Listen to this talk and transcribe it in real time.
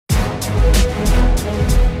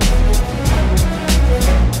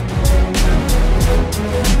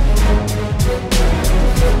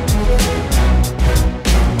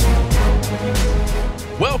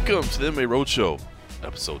Welcome to the MMA Roadshow,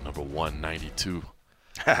 episode number 192.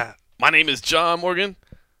 My name is John Morgan.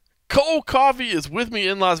 Cold Coffee is with me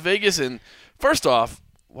in Las Vegas. And first off,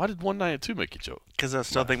 why did 192 make you joke? Because I was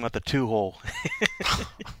still thinking about the two-hole.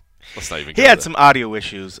 Let's not even He had some audio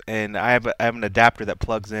issues, and I have an adapter that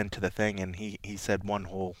plugs into the thing, and he said one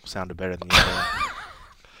hole sounded better than the other.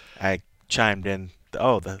 I chimed in.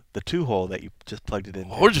 The two-hole that you just plugged it in.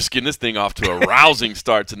 We're just getting this thing off to a rousing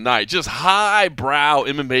start tonight. Just highbrow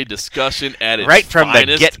MMA discussion at its right from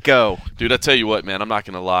finest. the get-go. Dude, I tell you what, man, I'm not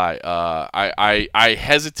going to lie. I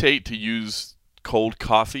hesitate to use cold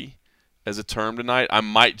coffee as a term tonight. I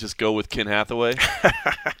might just go with Ken Hathaway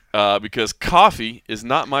because coffee is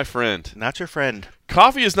not my friend. Not your friend.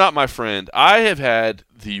 Coffee is not my friend. I have had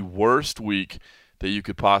the worst week that you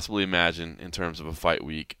could possibly imagine in terms of a fight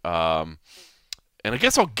week. And I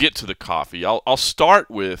guess I'll get to the coffee. I'll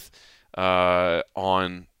start with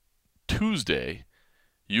on Tuesday,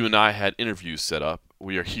 you and I had interviews set up.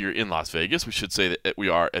 We are here in Las Vegas. We should say that we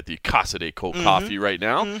are at the Casa de Cold Coffee right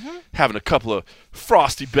now, having a couple of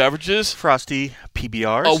frosty beverages. Frosty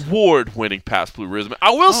PBRs. Award-winning Pabst Blue Ribbon.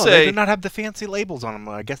 I will say they do not have the fancy labels on them.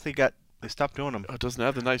 I guess they stopped doing them. It doesn't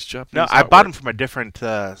have the nice Japanese No, I bought them from a different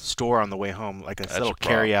store on the way home, like a little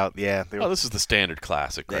carry-out. Yeah. This is the standard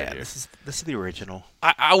classic right here. This is the original.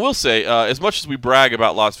 I will say, as much as we brag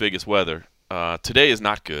about Las Vegas weather, today is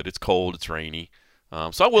not good. It's cold. It's rainy.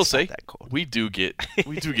 So I will say we do get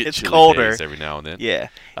it's chilly colder days every now and then. Yeah,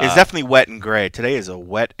 it's definitely wet and gray. Today is a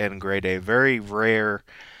wet and gray day. Very rare.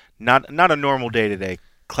 Not a normal day today.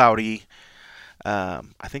 Cloudy. I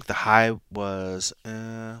think the high was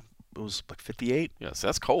it was like 58. Yes,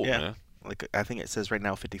 that's cold, man. Like I think it says right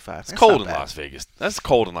now 55. It's cold in Las Vegas. That's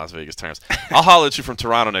cold in Las Vegas terms. I'll holler at you from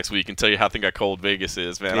Toronto next week and tell you how cold Vegas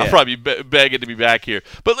is, man. Yeah. I'll probably be begging to be back here.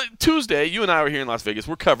 But Tuesday, you and I were here in Las Vegas.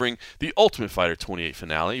 We're covering the Ultimate Fighter 28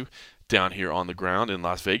 finale down here on the ground in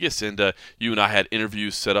Las Vegas. And you and I had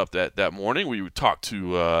interviews set up that morning. We would talk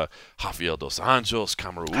to Rafael Dos Anjos,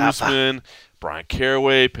 Kamaru Usman, Brian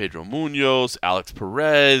Caraway, Pedro Munoz, Alex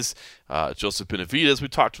Perez, Joseph Benavidez we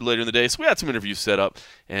talked to later in the day. So we had some interviews set up.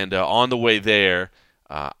 And on the way there,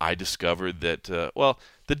 I discovered that,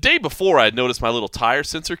 the day before I had noticed my little tire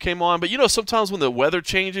sensor came on. But, sometimes when the weather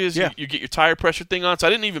changes, you get your tire pressure thing on. So I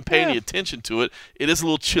didn't even pay any attention to it. It is a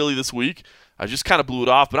little chilly this week. I just kind of blew it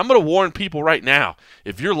off. But I'm going to warn people right now.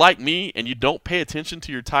 If you're like me and you don't pay attention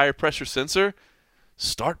to your tire pressure sensor,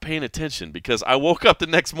 start paying attention. Because I woke up the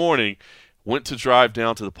next morning, went to drive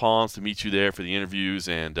down to the Palms to meet you there for the interviews.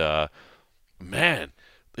 And, man,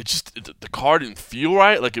 the car didn't feel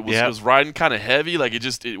right. Like it was riding kind of heavy. Like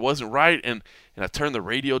it wasn't right. And I turned the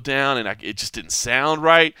radio down and it just didn't sound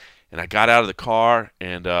right. And I got out of the car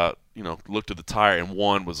and, looked at the tire and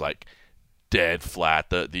one was like dead flat.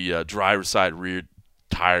 The driver's side rear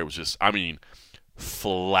tire was just,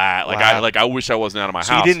 flat. Like I wish I wasn't out of my house.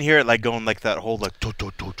 So you didn't hear it like going like that whole like.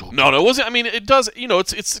 No, it wasn't. It does.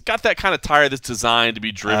 It's got that kind of tire that's designed to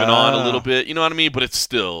be driven on a little bit. You know what I mean? But it's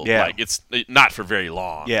still it's not for very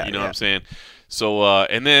long. Yeah, you know what I'm saying? So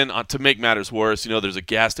and then to make matters worse, there's a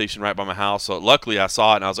gas station right by my house. So luckily I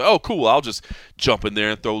saw it and I was like, oh cool, I'll just jump in there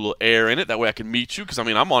and throw a little air in it. That way I can meet you because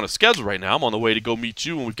I'm on a schedule right now. I'm on the way to go meet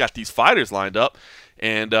you and we've got these fighters lined up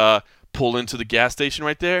and pull into the gas station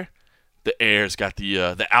right there. The air's got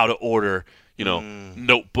the out of order,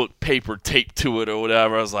 notebook paper taped to it or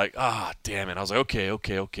whatever. I was like, damn it. I was like, okay.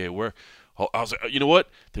 I was like, you know what?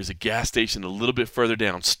 There's a gas station a little bit further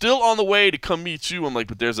down. Still on the way to come meet you. I'm like,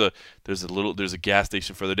 but there's a gas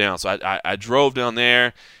station further down. So I drove down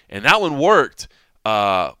there, and that one worked.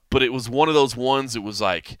 But it was one of those ones. It was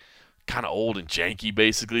like kind of old and janky,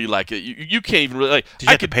 basically. Like you can't even really like. Did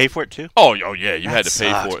you have to pay for it too? Oh yeah, you had to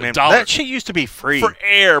pay for it. Man. That shit used to be free for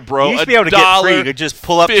air, bro. You used to be able to get free. You could just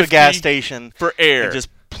pull up to a gas station for air and just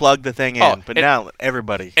plug the thing in. But now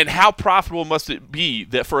everybody. And how profitable must it be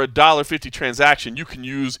that for a $1.50 transaction you can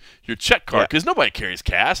use your check card? Because nobody carries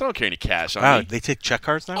cash. I don't carry any cash on me. They take check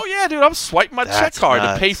cards now? Oh yeah, dude. I'm swiping my check card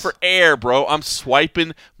to pay for air, bro. I'm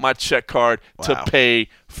swiping my check card to pay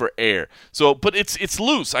for air. So, but it's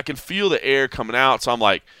loose. I can feel the air coming out. So I'm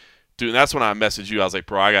like, dude. And that's when I messaged you. I was like,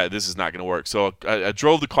 bro, this is not gonna work. So I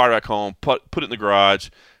drove the car back home, put it in the garage,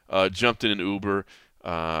 jumped in an Uber,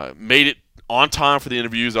 made it on time for the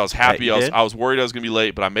interviews. I was happy. I was worried I was going to be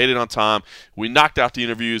late, but I made it on time. We knocked out the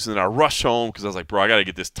interviews, and then I rushed home because I was like, bro, I got to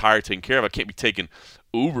get this tire taken care of. I can't be taking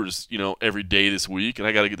Ubers, every day this week, and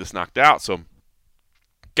I got to get this knocked out. So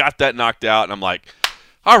got that knocked out, and I'm like,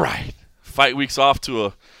 all right, Fight week's off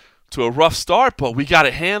to a rough start, but we got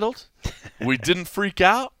it handled. We didn't freak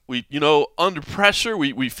out. We, under pressure,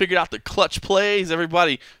 we figured out the clutch plays.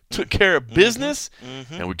 Everybody took care of business,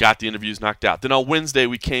 and we got the interviews knocked out. Then on Wednesday,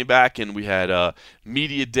 we came back, and we had a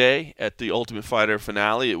media day at the Ultimate Fighter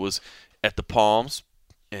finale. It was at the Palms,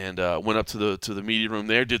 and went up to the media room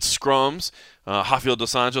there, did scrums. Rafael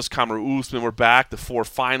dos Anjos, Kamaru Usman were back. The 4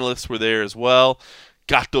 finalists were there as well.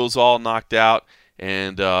 Got those all knocked out,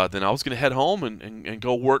 and then I was going to head home and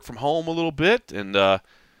go work from home a little bit, and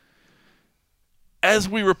as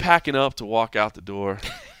we were packing up to walk out the door,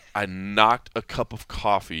 I knocked a cup of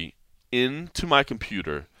coffee into my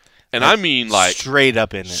computer. And I mean like straight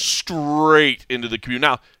up in it. Straight into the computer.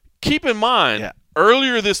 Now, keep in mind,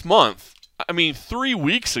 earlier this month, 3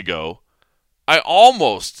 weeks ago, I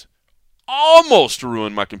almost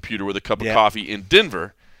ruined my computer with a cup of coffee in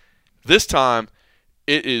Denver. This time,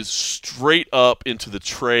 it is straight up into the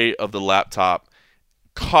tray of the laptop.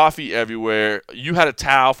 Coffee everywhere. You had a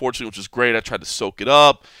towel, fortunately, which was great. I tried to soak it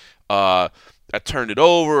up. I turned it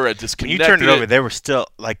over. I disconnected. When you turned it over, they were still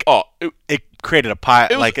like. Oh, it created a pile.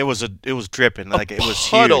 It was dripping. Like it was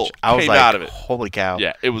huge. I was like, out of it. Holy cow!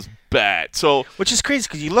 Yeah, it was bad. So, which is crazy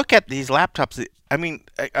because you look at these laptops.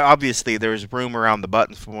 Obviously there's room around the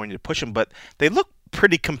buttons for when you push them, but they look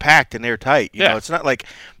pretty compact and airtight. You know, it's not like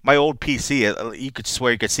my old PC. You could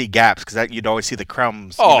swear you could see gaps because you'd always see the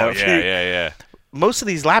crumbs. Oh, yeah. Most of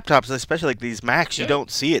these laptops, especially like these Macs, you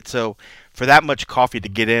don't see it. So for that much coffee to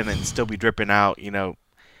get in and still be dripping out,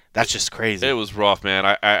 that's just crazy. It was rough,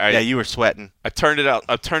 man. You were sweating. I turned it out.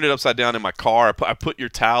 I turned it upside down in my car. I put your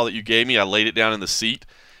towel that you gave me. I laid it down in the seat,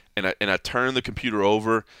 and I turned the computer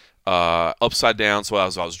over upside down. So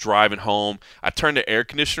as I was driving home, I turned the air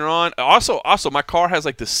conditioner on. Also, my car has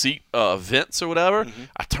like the seat vents or whatever.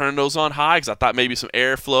 I turned those on high because I thought maybe some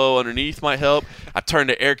airflow underneath might help. I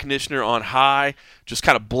turned the air conditioner on high, just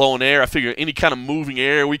kind of blowing air. I figure any kind of moving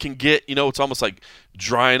air we can get, it's almost like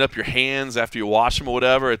drying up your hands after you wash them or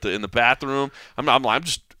whatever in the bathroom. I'm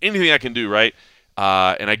just anything I can do, right?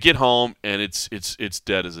 And I get home and it's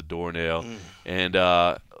dead as a doornail.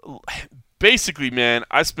 And basically, man,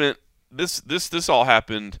 I spent this all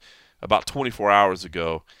happened about 24 hours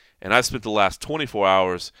ago, and I spent the last 24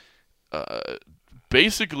 hours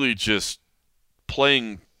basically just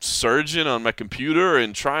playing surgeon on my computer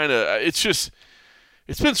and trying to.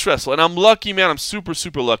 It's been stressful, and I'm lucky, man. I'm super,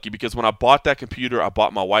 super lucky because when I bought that computer, I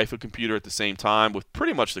bought my wife a computer at the same time with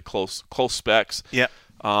pretty much the close specs. Yeah.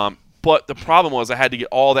 But the problem was I had to get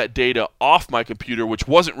all that data off my computer, which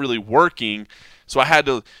wasn't really working. So I had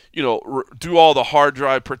to, do all the hard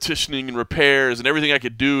drive partitioning and repairs and everything I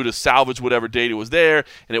could do to salvage whatever data was there.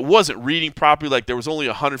 And it wasn't reading properly. Like there was only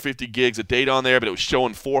 150 gigs of data on there, but it was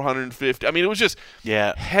showing 450. It was just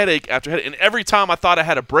headache after headache. And every time I thought I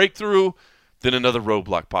had a breakthrough, then another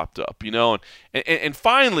roadblock popped up, And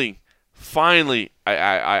finally,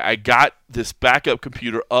 I got this backup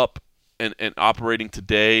computer up and operating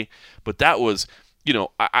today. But that was,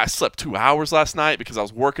 I slept 2 hours last night because I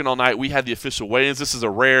was working all night. We had the official weigh-ins. This is a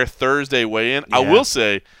rare Thursday weigh-in. Yeah. I will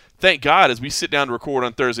say, thank God, as we sit down to record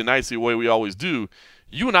on Thursday nights the way we always do,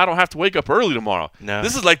 you and I don't have to wake up early tomorrow. No.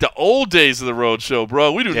 This is like the old days of the road show,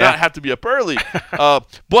 bro. We do not have to be up early.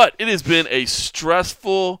 But it has been a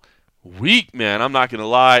stressful week, man. I'm not going to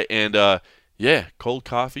lie. And, cold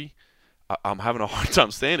coffee. I'm having a hard time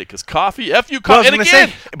saying it because coffee, F-U coffee. And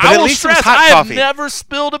again, I will stress, I have never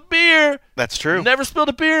spilled a beer. That's true. Never spilled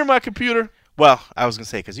a beer in my computer. Well, I was going to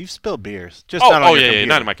say, because you've spilled beers. Just not on your computer.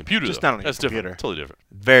 Not in my computer, Just though. not on your That's computer. Different. Totally different.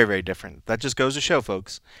 Very, very different. That just goes to show,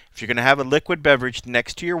 folks, if you're going to have a liquid beverage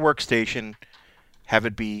next to your workstation, have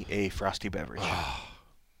it be a frosty beverage.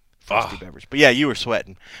 Frosty beverage. But, you were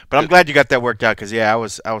sweating. But I'm glad you got that worked out because, I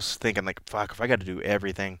was thinking, like, fuck, if I got to do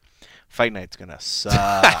everything, fight night's going to suck.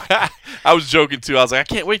 I was joking, too. I was like, I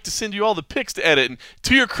can't wait to send you all the pics to edit. And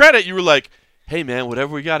to your credit, you were like, hey, man,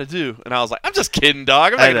 whatever we got to do. And I was like, I'm just kidding,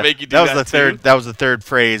 dog. I'm not going to make you do that. That was the third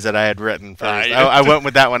phrase that I had written first. I went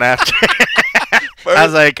with that one after. I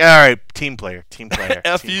was like, all right, team player.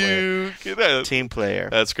 F you. Team player.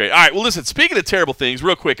 That's great. All right, well, listen, speaking of terrible things,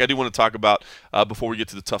 real quick, I do want to talk about, before we get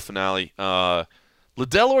to the tough finale,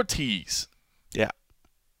 Liddell Ortiz. Yeah.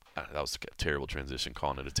 That was a terrible transition,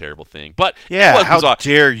 calling it a terrible thing. But how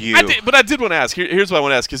dare you? I did want to ask. Here's what I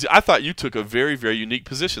want to ask, because I thought you took a very, very unique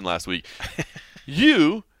position last week.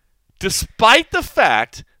 You, despite the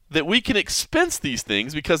fact that we can expense these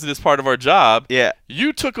things because it is part of our job,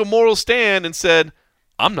 you took a moral stand and said,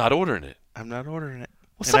 I'm not ordering it.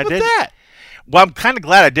 What's up with that? Well, I'm kind of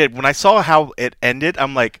glad I did. When I saw how it ended,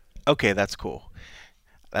 I'm like, okay, that's cool.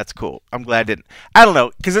 That's cool. I'm glad it. I don't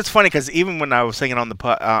know, because it's funny. Because even when I was saying on the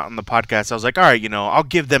podcast, I was like, all right, I'll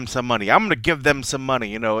give them some money. I'm gonna give them some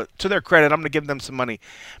money. To their credit, I'm gonna give them some money.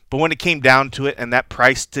 But when it came down to it, and that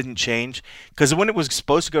price didn't change, because when it was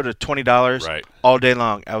supposed to go to $20 all day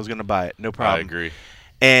long, I was gonna buy it, no problem. I agree.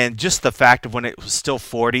 And just the fact of when it was still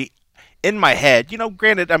 40, in my head,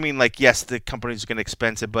 granted, I mean, like, yes, the company's gonna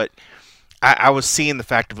expense it, but I was seeing the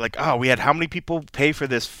fact of like, oh, we had how many people pay for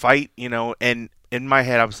this fight, and in my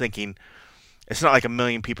head I was thinking, it's not like a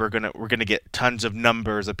million people we're gonna get tons of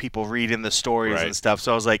numbers of people reading the stories and stuff.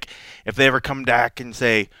 So I was like, if they ever come back and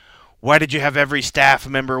say, why did you have every staff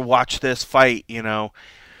member watch this fight,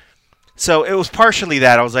 So it was partially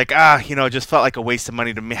that. I was like, it just felt like a waste of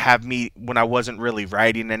money to have me when I wasn't really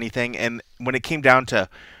writing anything. And when it came down to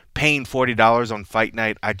paying $40 on fight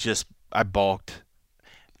night, I balked.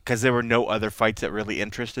 Because there were no other fights that really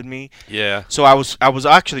interested me. Yeah. So I was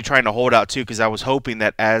actually trying to hold out too, because I was hoping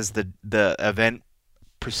that as the event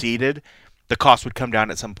proceeded, the cost would come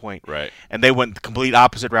down at some point. Right. And they went the complete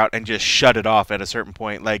opposite route and just shut it off at a certain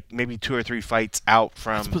point. Like maybe 2 or 3 fights out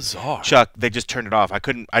from That's bizarre. Chuck, they just turned it off. I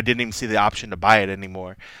didn't even see the option to buy it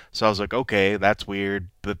anymore. So I was like, okay, that's weird.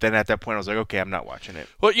 But then at that point I was like, okay, I'm not watching it.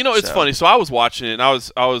 Well, it's funny. So I was watching it, and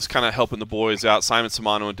I was kind of helping the boys out. Simon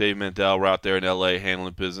Simano and Dave Mandel were out there in LA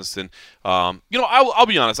handling business, and I'll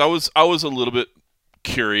be honest, I was a little bit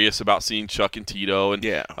curious about seeing Chuck and Tito, and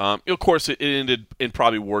of course it ended in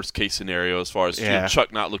probably worst case scenario as far as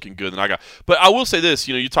Chuck not looking good than I got. But I will say this,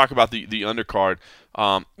 you talk about the undercard.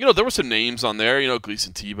 There were some names on there,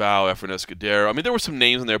 Gleason Tebow, Efren Escudero. I mean, there were some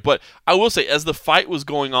names on there, but I will say as the fight was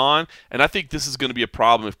going on, and I think this is going to be a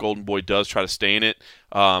problem if Golden Boy does try to stay in it.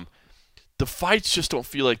 The fights just don't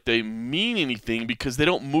feel like they mean anything because they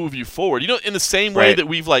don't move you forward. In the same way that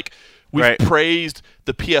we've praised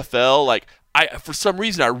the PFL, like. For some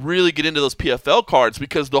reason, I really get into those PFL cards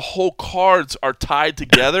because the whole cards are tied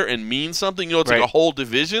together and mean something. It's like a whole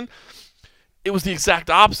division. It was the exact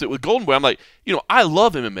opposite with Golden Boy. I'm like, I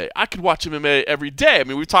love MMA. I could watch MMA every day. I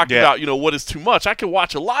mean, we talked about, what is too much. I could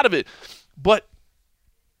watch a lot of it. But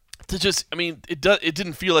it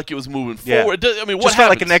didn't feel like it was moving forward. What just felt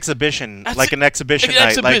like an exhibition, night. Like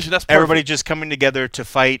that's everybody just coming together to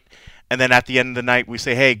fight, and then at the end of the night, we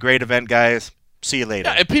say, hey, great event, guys. See you later.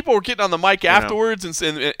 Yeah, and people were getting on the mic afterwards,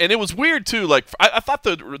 and it was weird too. Like I thought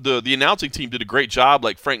the announcing team did a great job.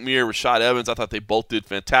 Like Frank Mir, Rashad Evans, I thought they both did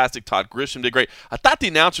fantastic. Todd Grisham did great. I thought the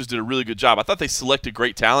announcers did a really good job. I thought they selected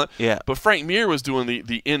great talent. Yeah. But Frank Mir was doing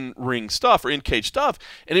the in-ring stuff or in-cage stuff,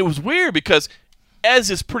 and it was weird because, as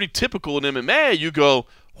is pretty typical in MMA, you go,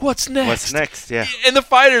 "What's next? What's next?" Yeah. And the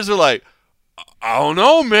fighters are like, I don't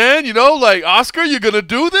know, man. Like, Oscar, you gonna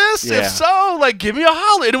do this? Yeah. If so, like, give me a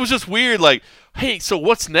holler. And it was just weird. Like, hey, so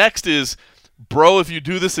what's next is, bro, if you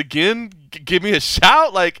do this again, give me a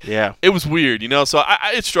shout. Like, it was weird, So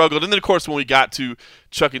it struggled. And then, of course, when we got to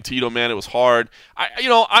Chuck and Tito, man, it was hard.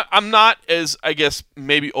 I'm not as, I guess,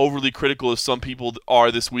 maybe overly critical as some people are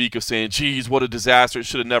this week of saying, geez, what a disaster. It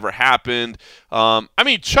should have never happened. I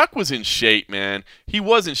mean, Chuck was in shape, man. He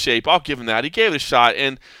was in shape. I'll give him that. He gave it a shot.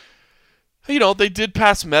 And they did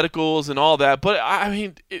pass medicals and all that, but I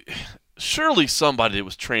mean, surely somebody that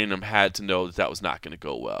was training him had to know that was not going to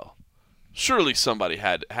go well. Surely somebody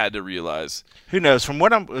had to realize. Who knows? From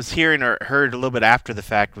what I was hearing or heard a little bit after the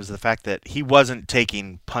fact was the fact that he wasn't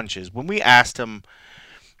taking punches. When we asked him,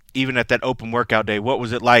 even at that open workout day, what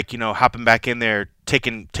was it like, hopping back in there,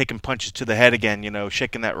 taking punches to the head again,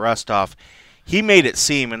 shaking that rust off. He made it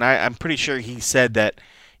seem, and I'm pretty sure he said that,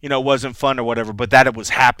 it wasn't fun or whatever, but that it was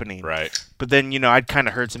happening. Right. But then, I'd kind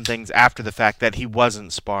of heard some things after the fact that he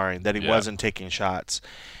wasn't sparring, that he wasn't taking shots,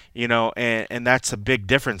 and that's a big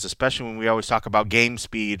difference, especially when we always talk about game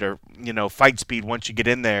speed or, fight speed. Once you get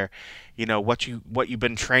in there, what you've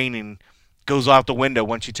been training goes out the window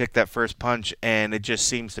once you take that first punch. And it just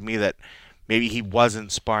seems to me that maybe he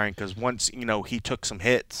wasn't sparring because once, he took some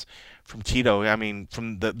hits from Tito. I mean,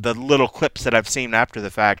 from the little clips that I've seen after the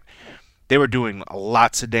fact, they were doing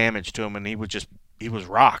lots of damage to him, and he was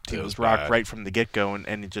rocked. He was rocked right from the get-go,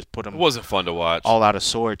 and it just put him. It wasn't fun to watch. All out of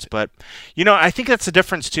sorts. But, I think that's the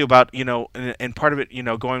difference, too, about, and part of it,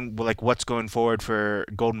 going, like, what's going forward for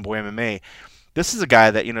Golden Boy MMA. This is a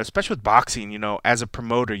guy that, especially with boxing, as a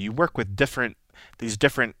promoter, you work with these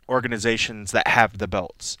different organizations that have the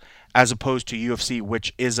belts, as opposed to UFC,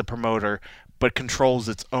 which is a promoter, but controls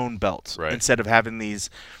its own belts. Right. Instead of having these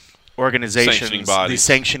organizations, these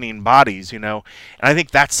sanctioning bodies, and I think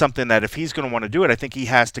that's something that if he's going to want to do it, I think he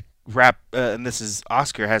has to wrap, and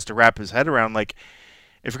Oscar has to wrap his head around, like,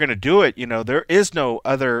 if you're going to do it, there is no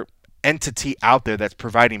other entity out there that's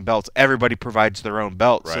providing belts. Everybody provides their own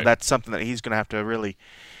belt, so Right. that's something that he's going to have to really,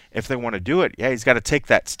 if they want to do it, he's got to take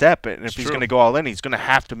that step. And if he's going to go all in, he's going to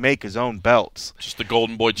have to make his own belts. Just the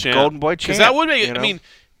Golden Boy champ. Golden Boy champ. Because that would make it. You know? I mean,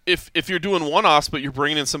 if you're doing one-offs, but you're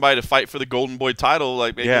bringing in somebody to fight for the Golden Boy title,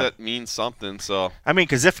 like maybe that means something. So I mean,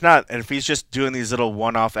 because if not, and if he's just doing these little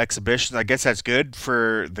one-off exhibitions, I guess that's good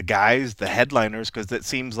for the guys, the headliners, because it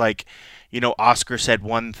seems like, Oscar said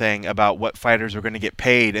one thing about what fighters were going to get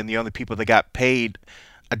paid, and the only people that got paid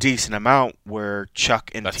a decent amount were Chuck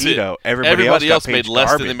and that's Tito. it. Everybody else made less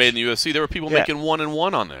garbage. than they made in the UFC. There were people making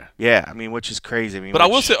 1-1 on there. Yeah, I mean, which is crazy. I mean, but I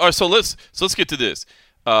will say, all right, so let's get to this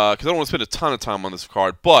because I don't want to spend a ton of time on this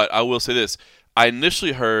card. But I will say this: I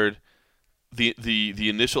initially heard the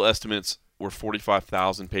initial estimates were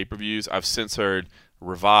 45,000 pay-per-views. I've since heard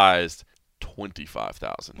revised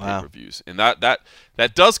 25,000 pay-per-views, and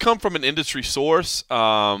that does come from an industry source,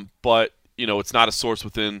 but it's not a source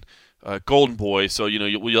within Golden Boy, so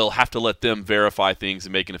you'll have to let them verify things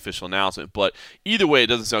and make an official announcement. But either way, it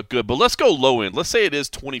doesn't sound good. But let's go low end. Let's say it is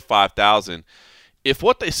 25,000. If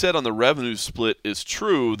what they said on the revenue split is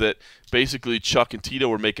true, that basically Chuck and Tito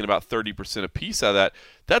were making about 30% a piece out of that,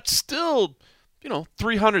 that's still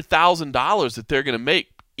 $300,000 that they're going to make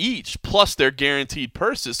each, plus their guaranteed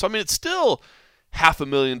purses. So I mean, it's still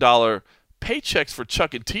 $500,000 paychecks for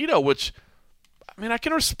Chuck and Tito, which, I mean, I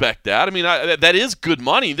can respect that. I mean, that is good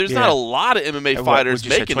money. There's not a lot of MMA fighters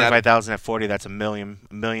making that. 25,000 at 40, that's $1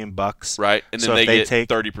 million bucks. Right, and then so they get take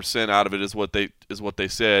 30% out of it is what they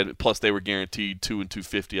said. Plus, they were guaranteed $2 and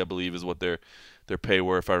 $250, I believe, is what their pay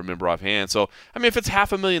were, if I remember offhand. So, I mean, if it's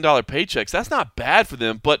 $500,000 paychecks, that's not bad for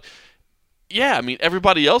them. But yeah, I mean,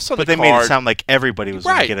 everybody else on the card. But they made it sound like everybody was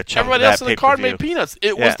going to get a chunk of that Everybody else on the card pay-per-view. made peanuts.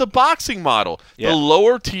 It was the boxing model. Yeah. The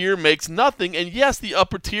lower tier makes nothing, and yes, the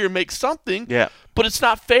upper tier makes something. Yeah. But it's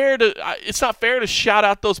not fair to shout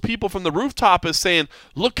out those people from the rooftop as saying,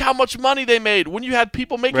 "Look how much money they made," when you had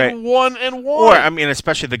people making 1-1. Or I mean,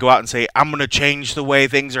 especially they go out and say, "I'm going to change the way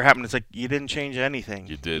things are happening." It's like you didn't change anything.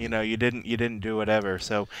 You did. You didn't do whatever.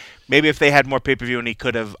 So maybe if they had more pay-per-view and he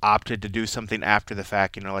could have opted to do something after the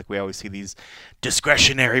fact, like we always see these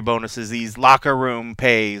discretionary bonuses, these locker room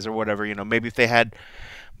pays or whatever. Maybe if they had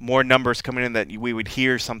more numbers coming in that we would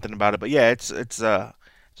hear something about it. But yeah, it's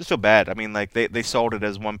just feel bad. I mean, like they sold it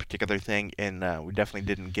as one particular thing, and we definitely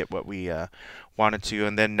didn't get what we wanted to.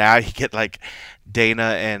 And then now you get like Dana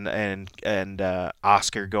and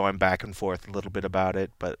Oscar going back and forth a little bit about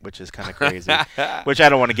it, but which is kind of crazy. Which I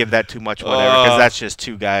don't want to give that too much whatever, because that's just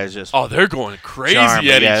two guys just they're going crazy charming.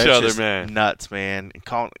 at Yeah, each it's other, just man. Nuts, man.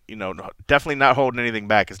 Definitely not holding anything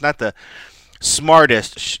back. It's not the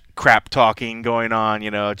smartest crap talking going on,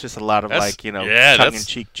 it's just a lot of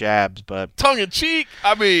tongue-in-cheek jabs, but tongue-in-cheek,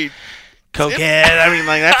 I mean, cokehead, I mean,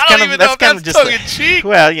 like that's I don't even know if that's just tongue-in-cheek.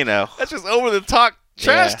 Well, that's just over-the-top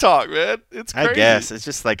trash talk, man. It's crazy. I guess it's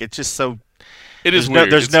just so. It is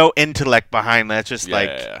weird. There's no intellect behind that. It's just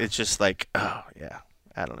it's just like, oh yeah,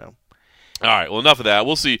 I don't know. All right, well, enough of that.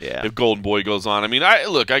 We'll see Yeah. if Golden Boy goes on. I mean,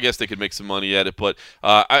 I guess they could make some money at it, but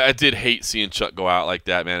I did hate seeing Chuck go out like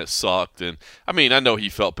that, man. It sucked, and I mean, I know he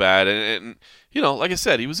felt bad, and like I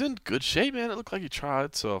said, he was in good shape, man. It looked like he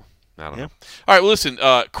tried, so I don't know. All right, well, listen,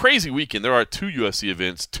 crazy weekend. There are 2 UFC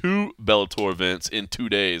events, 2 Bellator events in 2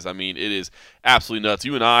 days. I mean, it is absolutely nuts.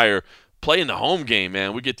 You and I are playing the home game,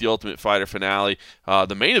 man. We get the Ultimate Fighter finale.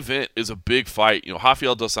 The main event is a big fight.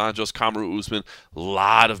 Rafael dos Anjos, Kamaru Usman, a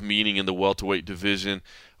lot of meaning in the welterweight division.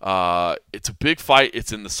 It's a big fight.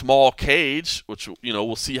 It's in the small cage, which,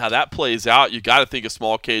 we'll see how that plays out. You got to think a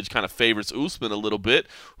small cage kind of favors Usman a little bit,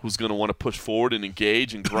 who's going to want to push forward and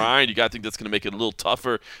engage and grind. You got to think that's going to make it a little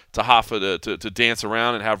tougher to Rafa to dance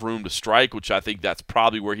around and have room to strike, which I think that's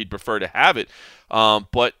probably where he'd prefer to have it.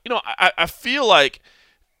 But, I feel like,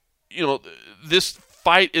 this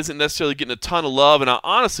fight isn't necessarily getting a ton of love, and I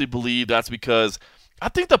honestly believe that's because I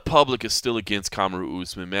think the public is still against Kamaru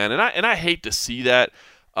Usman, man, and I hate to see that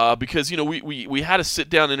because we had a sit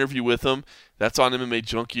down interview with him. That's on MMA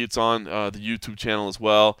Junkie. It's on the YouTube channel as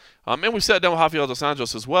well, and we sat down with Rafael dos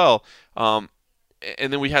Anjos as well, and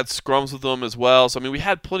then we had scrums with them as well. So I mean, we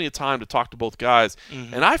had plenty of time to talk to both guys,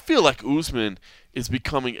 and I feel like Usman is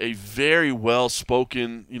becoming a very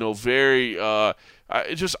well-spoken, very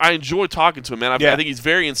I enjoy talking to him, man. I think he's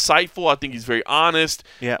very insightful. I think he's very honest.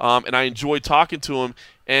 Yeah. And I enjoy talking to him.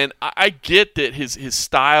 And I get that his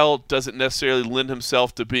style doesn't necessarily lend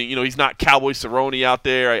himself to being, he's not Cowboy Cerrone out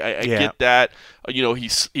there. I get that.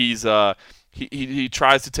 He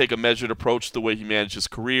tries to take a measured approach to the way he manages his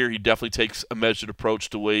career. He definitely takes a measured approach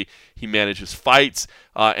to the way he manages fights.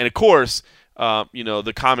 And of course,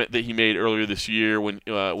 the comment that he made earlier this year when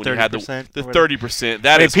he had the 30%.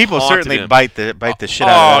 That is people certainly him. bite the shit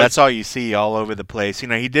out of that. That's all you see all over the place.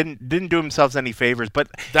 He didn't do himself any favors, but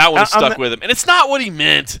that one stuck with him, and it's not what he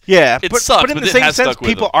meant. Yeah, it sucks, but in the same sense,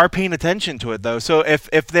 people are paying attention to it though. So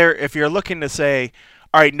if you're looking to say,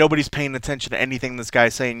 all right, nobody's paying attention to anything this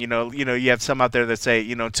guy's saying, you have some out there that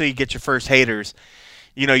say, until you get your first haters,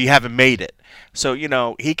 you haven't made it. So,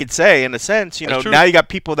 he could say, in a sense, now you got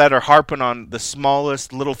people that are harping on the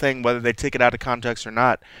smallest little thing, whether they take it out of context or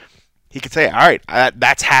not. He could say, all right,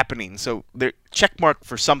 that's happening. So, check mark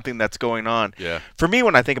for something that's going on. Yeah. For me,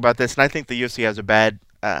 when I think about this, and I think the UFC has a bad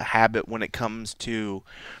habit when it comes to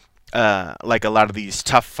like a lot of these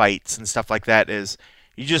tough fights and stuff like that, is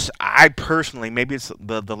I personally, maybe it's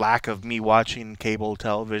the lack of me watching cable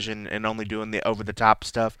television and only doing the over-the-top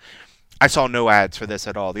stuff, I saw no ads for this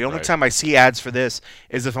at all. The only time I see ads for this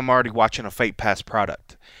is if I'm already watching a Fight Pass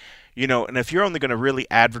product. And if you're only going to really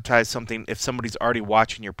advertise something if somebody's already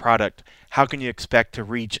watching your product, how can you expect to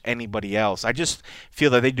reach anybody else? I just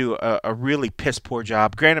feel that they do a really piss poor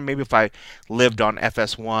job. Granted, maybe if I lived on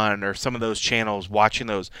FS1 or some of those channels watching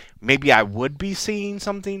those, maybe I would be seeing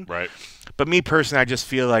something. Right. But me personally, I just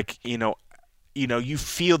feel like, you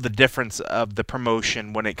feel the difference of the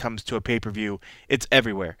promotion when it comes to a pay-per-view. It's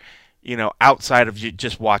everywhere. Outside of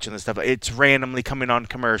just watching this stuff. It's randomly coming on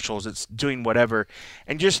commercials. It's doing whatever.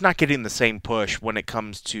 And just not getting the same push when it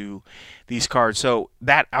comes to these cards. So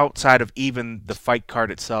that outside of even the fight card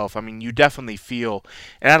itself, you definitely feel,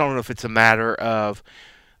 and I don't know if it's a matter of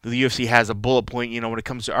the UFC has a bullet point, when it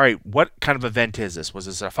comes to, all right, what kind of event is this? Was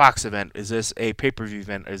this a Fox event? Is this a pay-per-view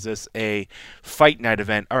event? Is this a fight night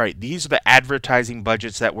event? All right, these are the advertising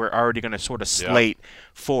budgets that we're already going to sort of slate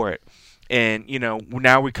for it. And,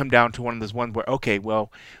 now we come down to one of those ones where, okay,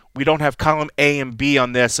 well, we don't have column A and B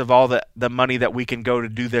on this of all the money that we can go to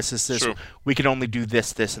do this. True. We can only do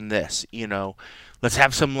this, and this, Let's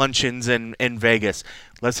have some luncheons in Vegas.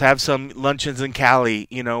 Let's have some luncheons in Cali,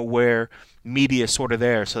 where media is sort of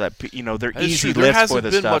there so that, they're easy lists for this stuff. There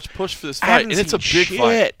hasn't been much push for this fight, and it's a big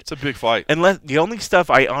fight. It's a big fight. Unless the only stuff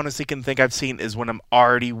I honestly can think I've seen is when I'm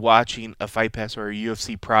already watching a Fight Pass or a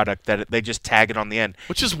UFC product that they just tag it on the end.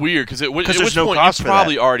 Which is weird because at which no point cost you for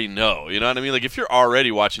probably that. already know. You know what I mean? Like if you're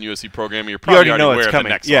already watching UFC programming, you're probably already know aware it's of coming. the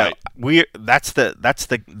next Yeah, fight. That's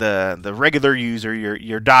the regular user,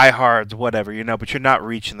 your diehards, whatever, but you're not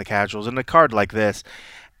reaching the casuals. And a card like this,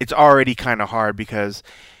 it's already kind of hard because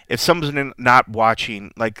if someone's not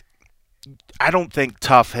watching, like, I don't think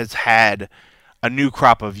Tough has had a new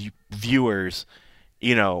crop of viewers,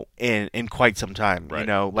 in quite some time. Right.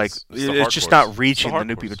 It's just not reaching the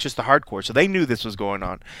new people. It's just the hardcore. So they knew this was going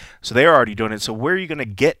on. So they're already doing it. So where are you going to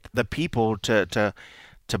get the people to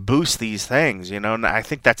boost these things, And I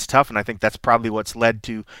think that's tough, and I think that's probably what's led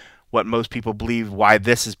to what most people believe why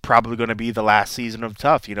this is probably going to be the last season of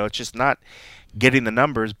Tough. It's just not getting the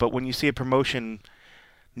numbers. But when you see a promotion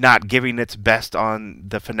not giving its best on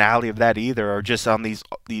the finale of that either, or just on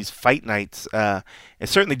these fight nights, it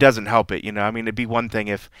certainly doesn't help it. It'd be one thing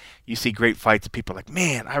if you see great fights, people are like,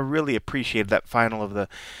 man, I really appreciated that final of the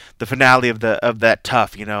finale of that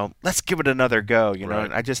Tough. Let's give it another go. Right.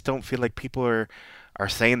 And I just don't feel like people are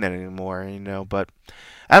saying that anymore. But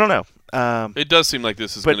I don't know. It does seem like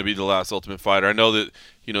this is going to be the last Ultimate Fighter. I know that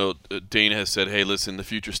Dana has said, "Hey, listen, the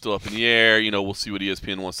future's still up in the air. We'll see what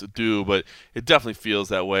ESPN wants to do." But it definitely feels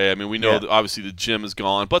that way. We know that obviously the gym is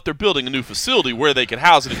gone, but they're building a new facility where they could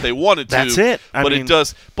house it if they wanted to. That's it. It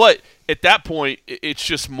does. But at that point, it's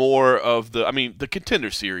just more of the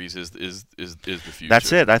Contender Series is the future.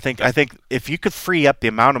 That's it. I think if you could free up the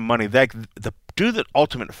amount of money that do the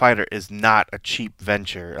Ultimate Fighter is not a cheap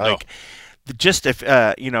venture. No. Just if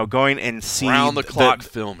going and see round the clock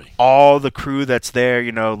filming all the crew that's there,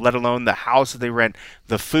 let alone the house that they rent,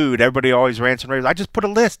 the food. Everybody always rants and raves. I just put a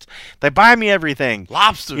list. They buy me everything.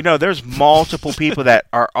 Lobster. There's multiple people that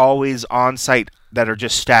are always on site that are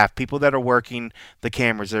just staff, people that are working the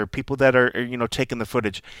cameras. There are people that are taking the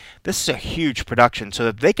footage. This is a huge production, so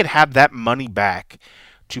that they could have that money back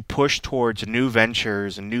to push towards new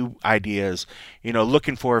ventures and new ideas,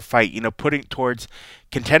 looking for a fight, putting towards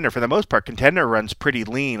Contender. For the most part, Contender runs pretty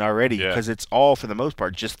lean already because it's all, for the most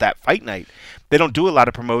part, just that fight night. They don't do a lot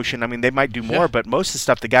of promotion. They might do more, but most of the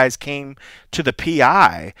stuff, the guys came to the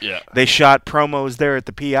PI. Yeah. They shot promos there at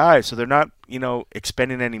the PI, so they're not,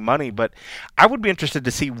 expending any money. But I would be interested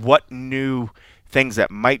to see what new things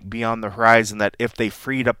that might be on the horizon that if they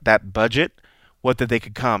freed up that budget what that they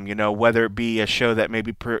could come, whether it be a show that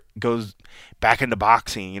maybe goes back into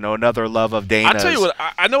boxing, another love of Dana's. I'll tell you what,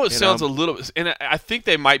 I know it sounds a little, and I think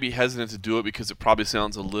they might be hesitant to do it because it probably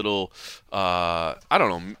sounds a little, I don't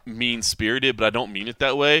know, mean-spirited, but I don't mean it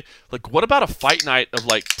that way. Like, what about a fight night of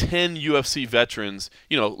like 10 UFC veterans?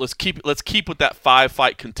 Let's keep with that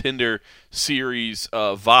 5-fight contender series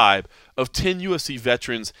vibe of 10 UFC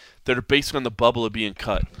veterans that are basically on the bubble of being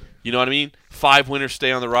cut. You know what I mean? 5 winners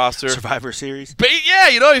stay on the roster. Survivor Series?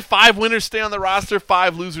 Yeah, 5 winners stay on the roster,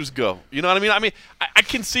 5 losers go. You know what I mean? I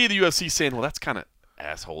can see the UFC saying, well, that's kind of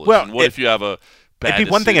asshole-ish. Well, and what if you have a bad It'd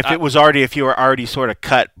be one thing if you were already sort of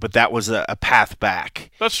cut, but that was a path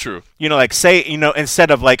back. That's true. Like say,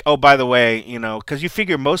 instead of like, oh, by the way, because you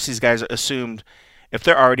figure most of these guys assumed if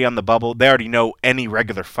they're already on the bubble, they already know any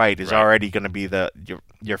regular fight is already going to be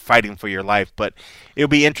you're fighting for your life. But it'll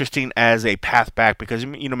be interesting as a path back because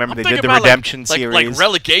remember they did the redemption series, like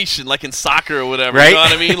relegation, like in soccer or whatever. Right? You know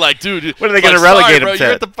what I mean? Like, dude, what are they going to relegate them to?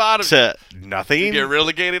 You're at the bottom. To nothing. You get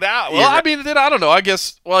relegated out. Well, I mean, then I don't know. I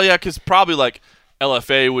guess. Well, yeah, because probably like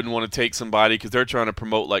LFA wouldn't want to take somebody because they're trying to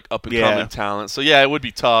promote like up and coming talent. So yeah, it would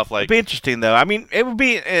be tough. Like, it'd be interesting though. I mean, it would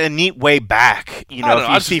be a neat way back.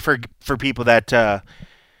 If you see for people that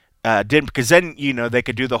didn't, because then they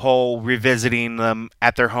could do the whole revisiting them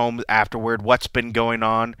at their homes afterward. What's been going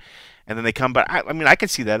on, and then they come back. I mean, I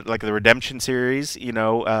could see that like the redemption series.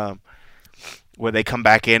 Where they come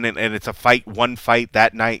back in and it's a fight, one fight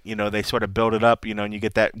that night, they sort of build it up, and you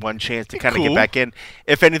get that one chance to kind of get back in.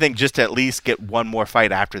 If anything, just to at least get one more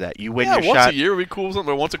fight after that. You win your shot. Once a year would be cool,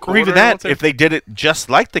 something, or once a quarter. Or even that, if they did it just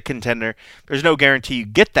like the Contender, there's no guarantee you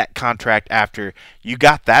get that contract after you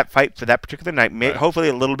got that fight for that particular night. Right. Hopefully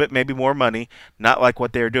a little bit, maybe more money, not like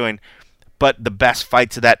what they were doing. But the best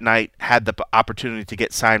fights of that night had the opportunity to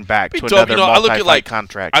get signed back to another multi-fight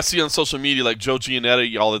contract. I see on social media like Joe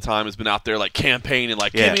Giannetti all the time has been out there like campaigning,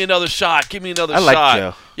 like give me another shot, give me another shot. Like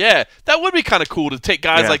Joe. Yeah, that would be kind of cool to take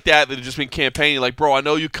guys like that have just been campaigning. Like, bro, I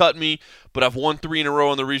know you cut me, but I've won 3 in a row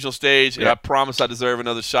on the regional stage, and I promise I deserve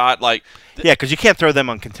another shot. Like, because you can't throw them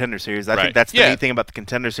on Contender Series. I think that's the neat thing about the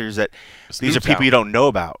Contender Series that these are people you don't know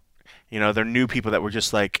about. They're new people that were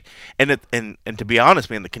just like, and to be honest,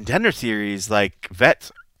 man, the Contender Series, like,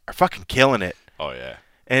 vets are fucking killing it. Oh, yeah.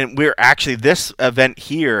 And we're actually, this event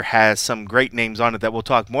here has some great names on it that we'll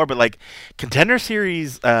talk more, but like Contender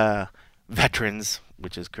Series veterans,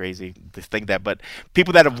 which is crazy to think that, but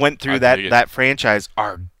people that have went through that franchise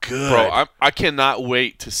are good. Bro, I cannot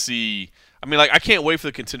wait to see. I mean, like, I can't wait for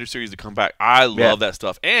the Contender Series to come back. I love that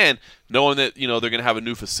stuff. And knowing that, they're going to have a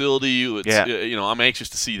new facility, I'm anxious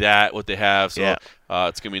to see what they have. So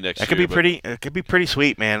it's going to be next year. It could be pretty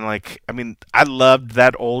sweet, man. Like, I mean, I loved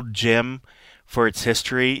that old gym for its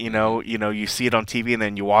history. You see it on TV and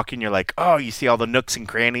then you walk in, you're like, oh, you see all the nooks and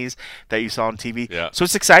crannies that you saw on TV. Yeah. So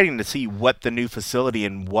it's exciting to see what the new facility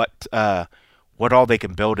and what all they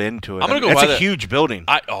can build into it. It's a huge building.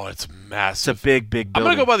 It's massive. It's a big building. I'm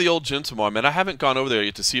going to go by the old gym tomorrow, man. I haven't gone over there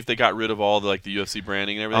yet to see if they got rid of all the UFC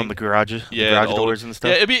branding and everything. On the garages? Yeah, the garage doors and stuff?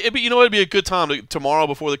 Yeah, it'd be a good time tomorrow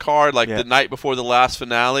before the card, like the night before the last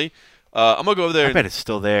finale. I'm going to go over there. I bet it's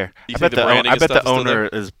still there. I bet the owner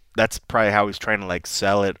is that's probably how he's trying to like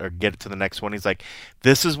sell it or get it to the next one. He's like,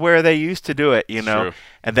 this is where they used to do it, True.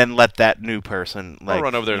 and then let that new person I'll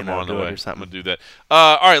run over there tomorrow on the way. Or something. I'm gonna do that.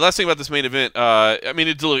 All right, last thing about this main event. I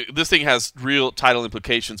mean, this thing has real title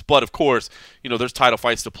implications, but of course, there's title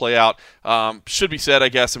fights to play out. Should be said, I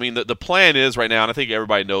guess. I mean, the plan is right now, and I think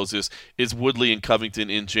everybody knows this, is Woodley and Covington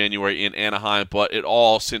in January in Anaheim, but it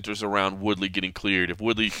all centers around Woodley getting cleared. If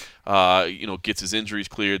Woodley, gets his injuries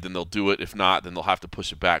cleared, then they'll do it. If not, then they'll have to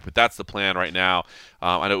push it back. But that's the plan right now.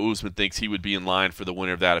 I know Usman thinks he would be in line for the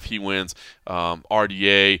winner of that if he wins.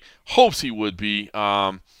 RDA hopes he would be.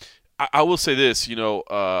 I will say this,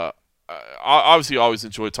 obviously, I always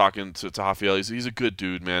enjoy talking to Rafael. He's a good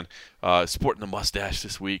dude, man. Sporting a mustache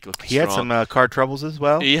this week. He had some car troubles as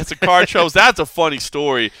well. He had some car troubles. That's a funny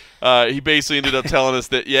story. He basically ended up telling us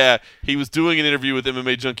that, he was doing an interview with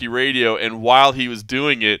MMA Junkie Radio, and while he was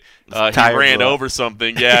doing it, he ran over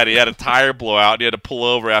something. Yeah, and he had a tire blowout. And he had to pull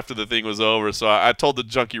over after the thing was over. So I told the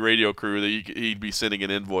Junkie Radio crew that he'd be sending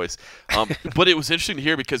an invoice. But it was interesting to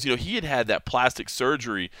hear because, he had that plastic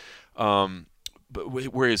surgery but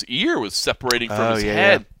where his ear was separating from his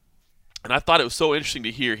head. And I thought it was so interesting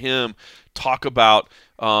to hear him talk about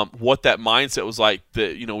what that mindset was like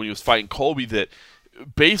that, when he was fighting Colby, that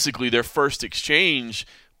basically their first exchange,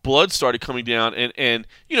 blood started coming down. And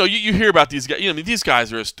you hear about these guys. These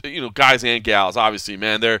guys are, guys and gals, obviously,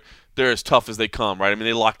 man. They're as tough as they come, right? I mean,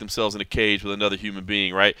 they lock themselves in a cage with another human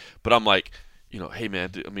being, right? But I'm like, hey,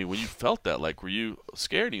 man, when you felt that, like, were you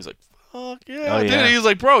scared? And he's like, fuck yeah, dude. He was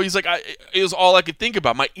like, bro, he's like, it was all I could think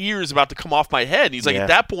about. My ear is about to come off my head. And he's like, at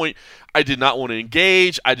that point, I did not want to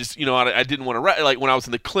engage. I just, I didn't want to, like, when I was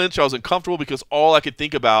in the clinch, I was uncomfortable because all I could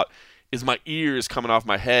think about is my ears coming off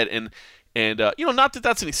my head. And not that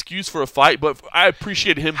that's an excuse for a fight, but I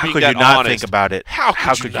appreciated him being that honest. How could you not think about it? How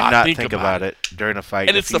could you not think about it during a fight?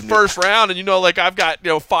 And it's the first round, and like I've got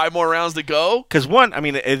 5 more rounds to go. Because one, I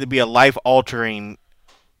mean, it'd be a life-altering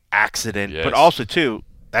accident, but also two,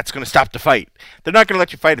 that's going to stop the fight. They're not going to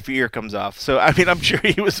let you fight if your ear comes off. So I mean, I'm sure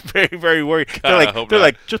he was very, very worried. They're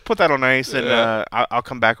like, just put that on ice, and I'll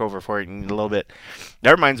come back over for it in a little bit.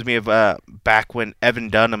 That reminds me of back when Evan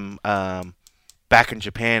Dunham. Back in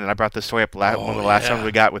Japan, and I brought this story up one of the last times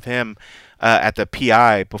we got with him at the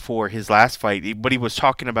PI before his last fight. But he was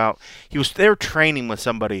talking about he was there training with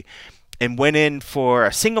somebody and went in for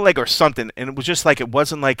a single leg or something, and it was just like it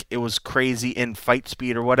wasn't like it was crazy in fight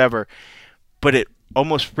speed or whatever, but it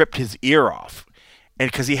almost ripped his ear off.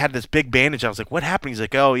 And because he had this big bandage, I was like, "What happened?" He's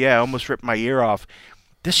like, "Oh yeah, I almost ripped my ear off."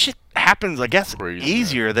 This shit happens, I guess,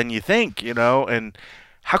 easier than you think, And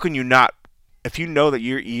how can you not? If you know that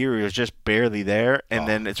your ear is just barely there and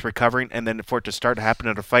then it's recovering and then for it to start to happen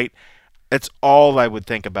in a fight, that's all I would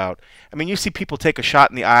think about. I mean, you see people take a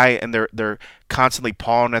shot in the eye and they're constantly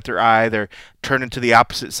pawing at their eye. They're turning to the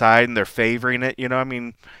opposite side and they're favoring it. I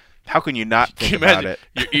mean, how can you not think about it?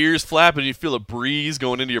 Your ears flap and you feel a breeze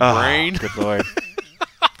going into your brain. Good Lord.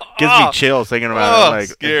 Gives me chills thinking about it. Like,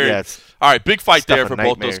 scary. Yes. All right, big fight there for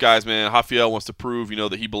both those guys, man. Rafael wants to prove,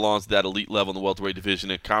 that he belongs to that elite level in the welterweight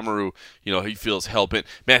division. And Kamaru, he feels hell-bent.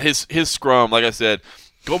 Man, his scrum, like I said,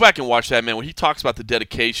 go back and watch that, man. When he talks about the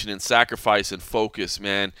dedication and sacrifice and focus,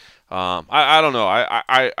 man, I don't know.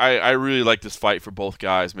 I really like this fight for both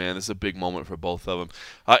guys, man. This is a big moment for both of them.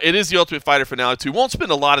 It is the Ultimate Fighter finale, too. Won't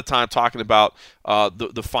spend a lot of time talking about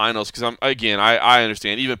the finals because, I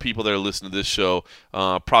understand. Even people that are listening to this show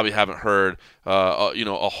probably haven't heard,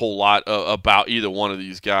 a whole lot about either one of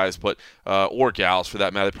these guys, but or gals for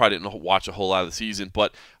that matter. They probably didn't watch a whole lot of the season,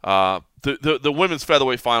 but the women's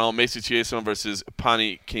featherweight final, Macy Chiasson versus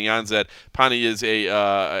Pani Kianzad. Pani is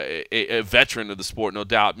a veteran of the sport, no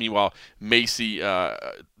doubt. Meanwhile, Macy, a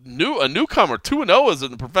newcomer, 2-0 is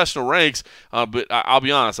in the professional ranks. But I'll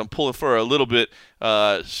be honest, I'm pulling for her a little bit.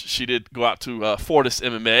 She did go out to Fortis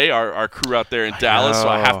MMA, our crew out there in Dallas, so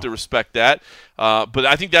I have to respect that. But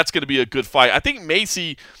I think that's going to be a good fight. I think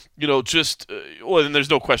Macy, and there's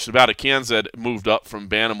no question about it, Kianzad moved up from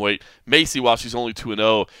bantamweight. Macy, while she's only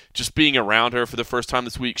 2-0, just being around her for the first time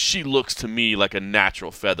this week, she looks to me like a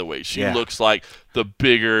natural featherweight. She looks like the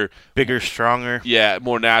bigger, stronger,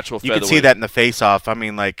 more natural featherweight. You can see that in the face-off. I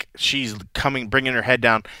mean, like she's bringing her head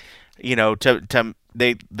down.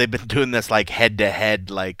 They've been doing this like head-to-head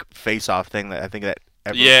like face-off thing that I think that.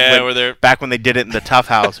 Where they're back when they did it in the Tough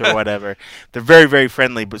House or whatever. They're very, very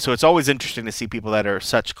friendly, but so it's always interesting to see people that are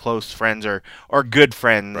such close friends or good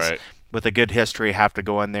friends with a good history have to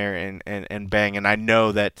go in there and bang. And I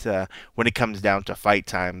know that when it comes down to fight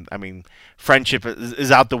time, I mean, friendship is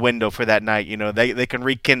out the window for that night. They can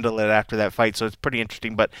rekindle it after that fight, so it's pretty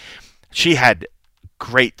interesting. But she had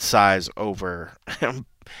great size over.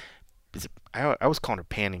 I was calling her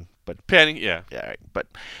Panning. But Panning, yeah, right. But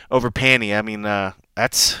over Panny, I mean,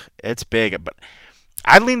 it's big. But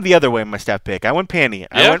I leaned the other way in my step pick. I went Panny.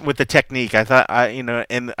 I went with the technique. I thought,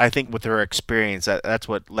 and I think with her experience, that's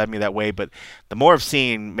what led me that way. But the more I've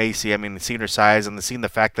seen Macy, I mean, seeing her size and seeing the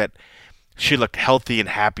fact that she looked healthy and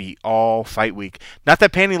happy all fight week. Not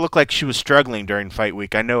that Panny looked like she was struggling during fight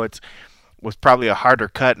week. I know was probably a harder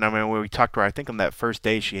cut. And I mean, when we talked to her, I think on that first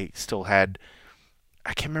day she still had.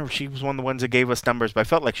 I can't remember. She was one of the ones that gave us numbers, but I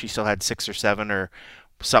felt like she still had 6 or 7 or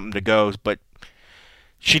something to go. But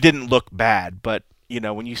she didn't look bad. But,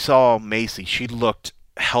 when you saw Macy, she looked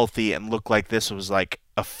healthy and looked like this was like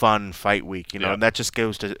a fun fight week, and that just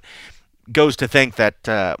goes to think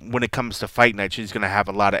that when it comes to fight night, she's going to have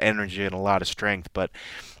a lot of energy and a lot of strength. But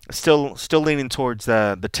still leaning towards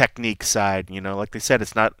the technique side. Like they said,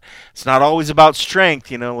 it's not always about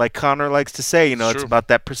strength. Like Connor likes to say, it's about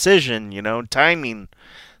that precision. Timing.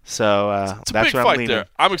 So it's a that's big what fight I'm leaning. there.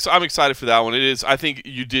 I'm excited for that one. It is. I think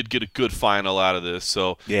you did get a good final out of this.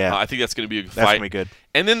 So I think that's going to be a good fight. That's going to be good.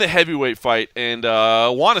 And then the heavyweight fight, and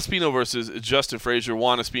Juan Espino versus Justin Frazier.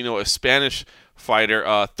 Juan Espino, a Spanish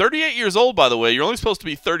fighter, 38 years old, by the way. You're only supposed to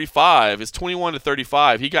be 35. It's 21 to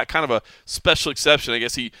 35. He got kind of a special exception. I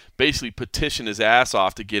guess he basically petitioned his ass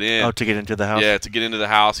off to get in. Oh, to get into the house? Yeah, to get into the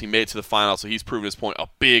house. He made it to the final, so he's proven his point. A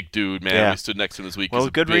big dude, man. Yeah. He stood next to him this week. Well,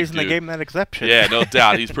 good reason dude. they gave him that exception. Yeah, no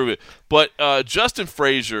doubt. He's proven it. But Justin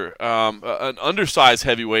Frazier, an undersized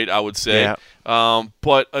heavyweight, I would say. Yeah.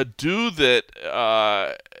 But a dude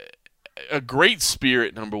that a great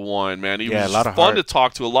spirit, number one, man. He Yeah, was a lot of fun heart. to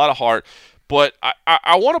talk to, a lot of heart. But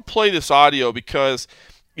I want to play this audio because,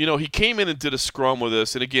 he came in and did a scrum with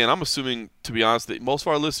us. And, again, I'm assuming, to be honest, that most of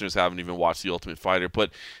our listeners haven't even watched The Ultimate Fighter.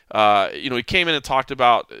 But, he came in and talked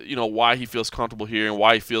about, why he feels comfortable here and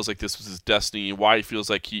why he feels like this was his destiny and why he feels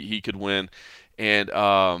like he could win. And,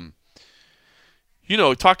 he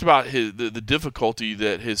talked about the difficulty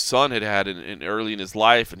that his son had in early in his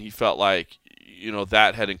life, and he felt like,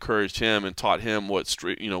 that had encouraged him and taught him what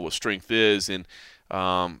strength is. And,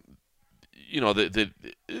 that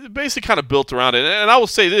basically kind of built around it. And I will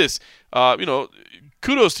say this,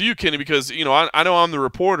 kudos to you, Kenny, because, I know I'm the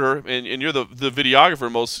reporter and you're the videographer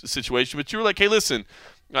in most situations, but you were like, hey, listen,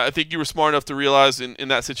 I think you were smart enough to realize in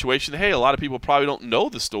that situation, hey, a lot of people probably don't know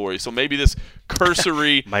the story. So maybe this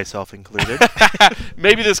cursory – myself included.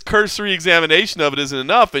 maybe this cursory examination of it isn't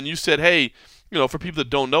enough. And you said, hey, for people that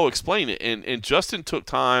don't know, explain it. And Justin took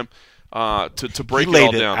time to break it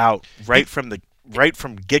all down. He laid it out right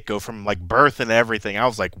from get-go, from like birth and everything. I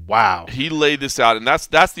was like, wow. He laid this out, and that's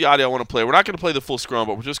the audio I want to play. We're not going to play the full scrum,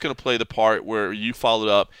 but we're just going to play the part where you followed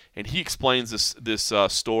up, and he explains this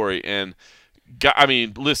story. And, I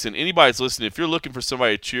mean, listen, anybody's listening, if you're looking for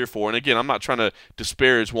somebody to cheer for, and again, I'm not trying to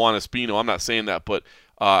disparage Juan Espino. I'm not saying that, but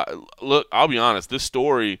look, I'll be honest. This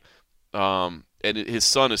story, and his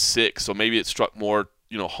son is 6, so maybe it struck more,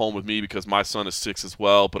 home with me because my son is 6 as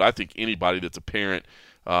well. But I think anybody that's a parent,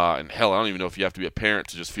 and hell, I don't even know if you have to be a parent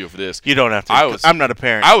to just feel for this. You don't have to. I'm not a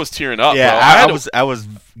parent. I was tearing up. Yeah, bro. I was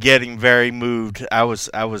getting very moved. I was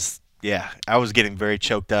getting very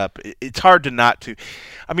choked up. It's hard to not to.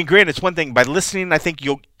 I mean, granted, it's one thing by listening. I think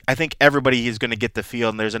everybody is going to get the feel.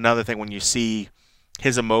 And there's another thing when you see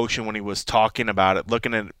his emotion when he was talking about it,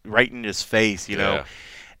 looking at right in his face, know.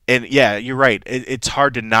 And yeah, you're right. It's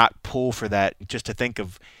hard to not pull for that. Just to think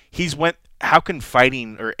of how can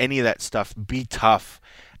fighting or any of that stuff be tough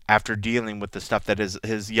after dealing with the stuff that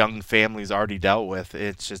his young family's already dealt with?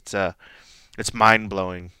 It's just it's mind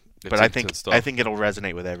blowing. But I think it'll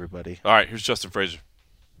resonate with everybody. All right, here's Justin Frazier.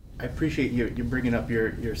 I appreciate you bringing up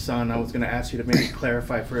your son. I was going to ask you to maybe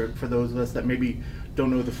clarify for those of us that maybe don't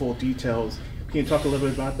know the full details. Can you talk a little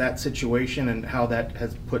bit about that situation and how that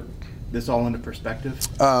has put this all into perspective?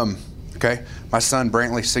 Okay. My son,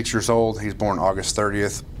 Brantley, 6 years old. He's born August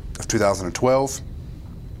 30th of 2012.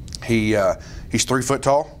 He's 3 foot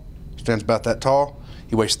tall, stands about that tall.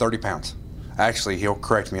 He weighs 30 pounds. Actually, he'll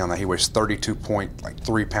correct me on that. He weighs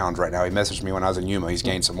 32.3 pounds right now. He messaged me when I was in Yuma. He's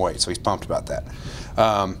gained some weight, so he's pumped about that.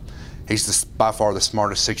 He's by far the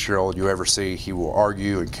smartest 6-year-old you ever see. He will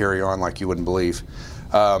argue and carry on like you wouldn't believe.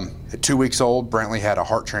 At 2 weeks old, Brantley had a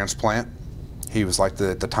heart transplant. He was at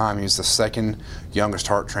the time, he was the second youngest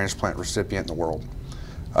heart transplant recipient in the world.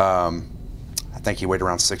 I think he weighed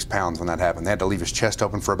around 6 pounds when that happened. They had to leave his chest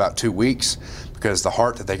open for about 2 weeks because the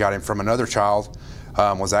heart that they got him from another child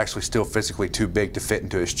was actually still physically too big to fit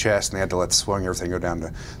into his chest, and they had to let the swelling and everything go down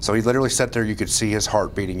to. So he literally sat there, you could see his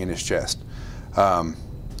heart beating in his chest.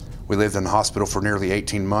 We lived in the hospital for nearly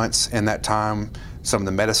 18 months. In that time, some of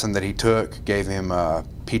the medicine that he took gave him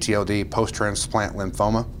PTLD, post-transplant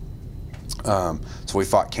lymphoma. So we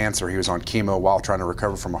fought cancer. He was on chemo while trying to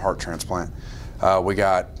recover from a heart transplant. We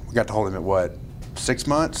got to hold him at 6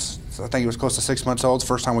 months? So I think he was close to 6 months old. It's the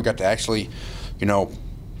first time we got to actually,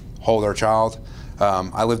 hold our child.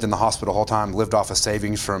 I lived in the hospital the whole time, lived off of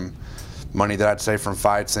savings from money that I'd saved from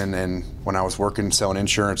fights and when I was working, selling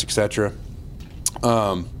insurance, etc.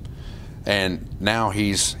 And now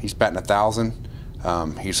he's batting 1,000.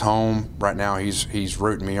 He's home right now. He's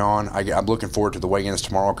rooting me on. I'm looking forward to the weigh-ins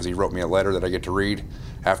tomorrow because he wrote me a letter that I get to read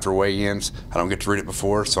after weigh-ins. I don't get to read it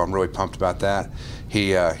before, so I'm really pumped about that.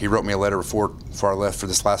 He wrote me a letter before I left for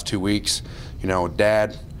this last 2 weeks.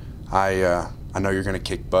 Dad, I know you're going to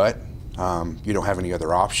kick butt. You don't have any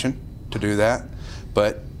other option to do that,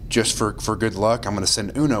 but just for good luck, I'm going to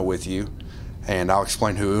send Uno with you. And I'll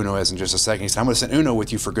explain who Uno is in just a second. He said, I'm going to send Uno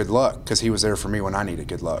with you for good luck because he was there for me when I needed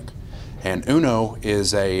good luck. And Uno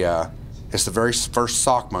is it's the very first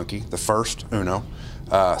sock monkey, the first Uno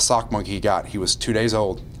sock monkey he got. He was 2 days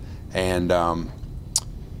old, and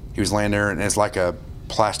he was laying there, and it's like a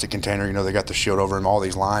plastic container. They got the shield over him, all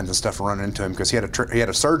these lines and stuff running into him because he had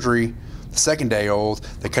a surgery the second day old.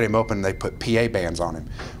 They cut him open and they put PA bands on him,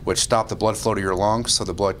 which stop the blood flow to your lungs so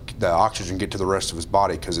the oxygen get to the rest of his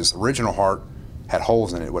body because his original heart had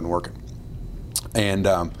holes in it. It wasn't working. And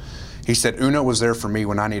he said, Uno was there for me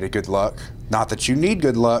when I needed good luck. Not that you need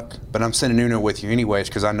good luck, but I'm sending Uno with you anyways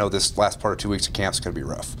because I know this last part of 2 weeks of camp is going to be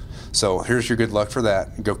rough. So here's your good luck for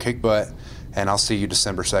that. Go kick butt, and I'll see you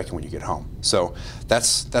December 2nd when you get home. So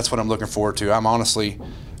that's what I'm looking forward to. I'm honestly,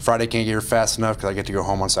 Friday can't get here fast enough because I get to go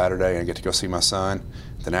home on Saturday and I get to go see my son.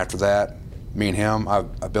 Then after that, me and him, I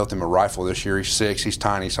built him a rifle this year. He's 6, he's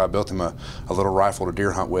tiny, so I built him a little rifle to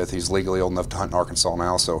deer hunt with. He's legally old enough to hunt in Arkansas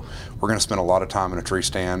now, so we're going to spend a lot of time in a tree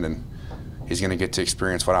stand, and he's going to get to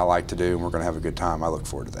experience what I like to do, and we're going to have a good time. I look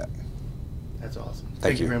forward to that. That's awesome.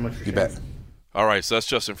 Thank you very much for You sharing. bet. All right, so that's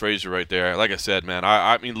Justin Frazier right there. Like I said, man,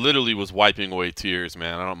 I mean, literally was wiping away tears,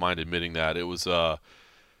 man. I don't mind admitting that. It was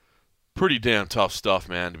pretty damn tough stuff,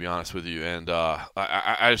 man, to be honest with you. And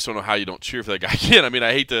I just don't know how you don't cheer for that guy again. I mean,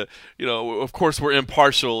 I hate to, of course we're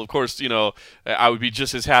impartial. Of course, I would be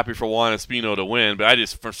just as happy for Juan Espino to win. But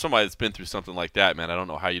for somebody that's been through something like that, man, I don't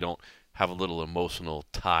know how you don't have a little emotional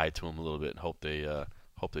tie to him a little bit and hope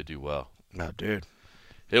they do well. No, dude.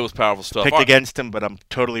 It was powerful stuff. Picked against him, but I'm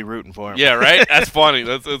totally rooting for him. Yeah, right? That's funny.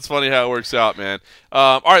 That's funny how it works out, man.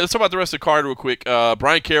 All right, let's talk about the rest of the card real quick.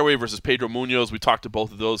 Brian Caraway versus Pedro Munoz. We talked to both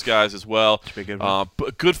of those guys as well. Should be a good one.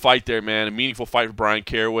 But good fight there, man. A meaningful fight for Brian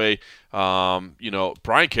Caraway.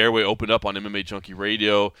 Brian Caraway opened up on MMA Junkie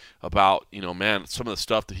Radio about, man, some of the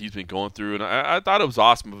stuff that he's been going through. And I thought it was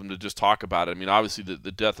awesome of him to just talk about it. I mean, obviously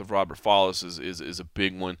the death of Robert Follis is a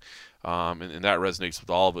big one. And that resonates with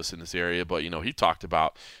all of us in this area. But he talked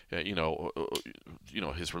about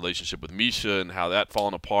his relationship with Misha and how that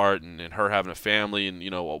fallen apart, and her having a family, and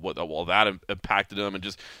what all that impacted him, and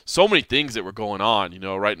just so many things that were going on,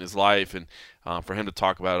 right in his life. And for him to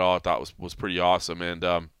talk about it all, I thought was pretty awesome.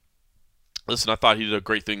 And listen, I thought he did a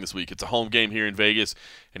great thing this week. It's a home game here in Vegas,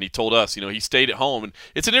 and he told us, he stayed at home. And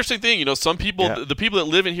it's an interesting thing, some people, the people that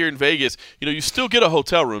live in here in Vegas, you still get a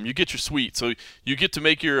hotel room, you get your suite, so you get to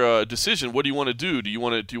make your decision. What do you want to do? Do you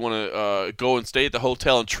want to go and stay at the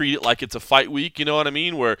hotel and treat it like it's a fight week? You know what I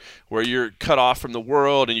mean? Where you're cut off from the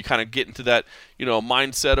world and you kind of get into that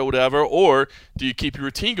mindset or whatever, or do you keep your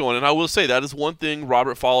routine going? And I will say that is one thing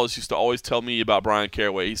Robert Follis used to always tell me about Brian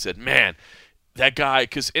Caraway. He said, man, that guy,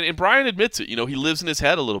 and Brian admits it, he lives in his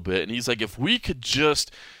head a little bit, and he's like, if we could just,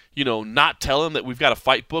 not tell him that we've got a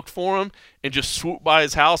fight booked for him and just swoop by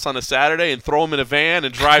his house on a Saturday and throw him in a van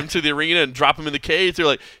and drive him to the arena and drop him in the cage, they're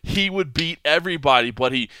like, he would beat everybody,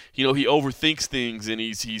 but he overthinks things, and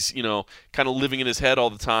he's kind of living in his head all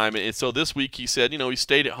the time. And so this week he said, he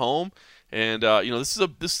stayed at home. And this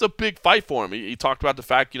is a big fight for him. He talked about the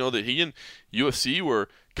fact that he and UFC were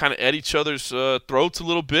kind of at each other's throats a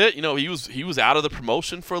little bit. He was out of the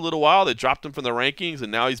promotion for a little while. They dropped him from the rankings,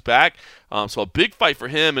 and now he's back. So a big fight for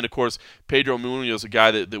him. And of course, Pedro Munoz, a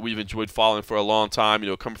guy that we've enjoyed following for a long time.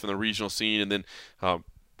 Coming from the regional scene, and then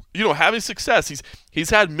having success. He's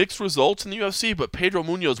had mixed results in the UFC, but Pedro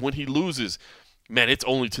Munoz, when he loses, man, it's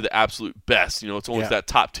only to the absolute best. It's only to that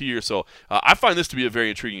top tier. So I find this to be a very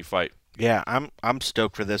intriguing fight. Yeah, I'm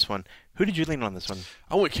stoked for this one. Who did you lean on this one?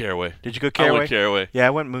 I went Caraway. Did you go Caraway? I went Caraway. Yeah, I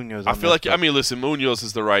went Munoz. I feel like listen, Munoz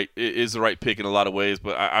is the right pick in a lot of ways,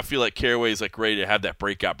 but I feel like Caraway is ready to have that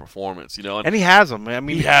breakout performance, And he has them. I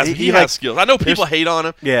mean, he has skills. I know people hate on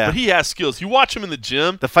him, yeah, but he has skills. You watch him in the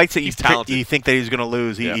gym. The fights that you think that he's going to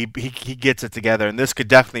lose, he gets it together, and this could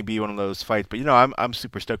definitely be one of those fights. But I'm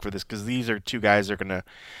super stoked for this because these are two guys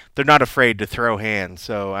they're not afraid to throw hands.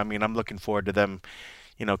 So I mean, I'm looking forward to them.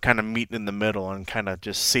 Kind of meeting in the middle and kind of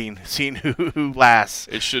just seeing who lasts.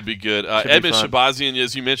 It should be good. Edmund Shabazian,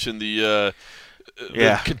 as you mentioned, the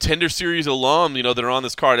Contender Series alum, that are on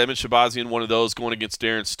this card. Edmund Shabazian, one of those, going against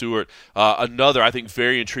Darren Stewart. Another, I think,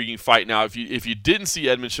 very intriguing fight. Now, if you didn't see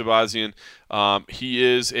Edmund Shabazian, he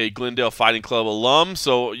is a Glendale Fighting Club alum,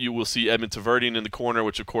 so you will see Edmund Taverdian in the corner,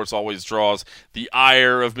 which, of course, always draws the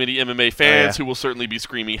ire of many MMA fans who will certainly be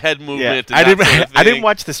screaming head movement. Yeah. I didn't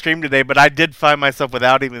watch the stream today, but I did find myself,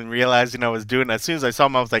 without even realizing I was doing it, as soon as I saw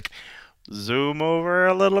him, I was like, zoom over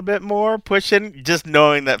a little bit more, pushing, just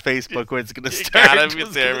knowing that Facebook was going to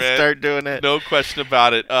start doing it. No question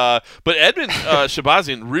about it. But Edmund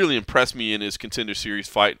Shabazian really impressed me in his Contender Series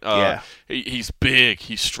fight. He's big,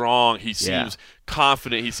 he's strong, he seems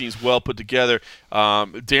confident, he seems well put together.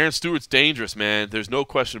 Darren Stewart's dangerous, man. There's no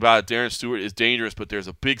question about it. Darren Stewart is dangerous, but there's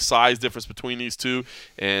a big size difference between these two.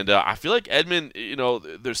 And I feel like Edmund,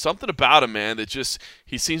 there's something about him, man, that just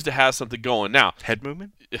he seems to have something going. Now, head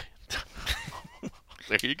movement?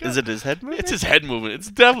 There you go. Is it his head movement? It's his head movement. It's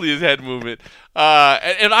definitely his head movement.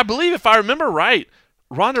 And I believe, if I remember right,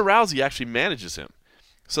 Ronda Rousey actually manages him.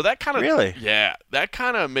 So that kind of really, that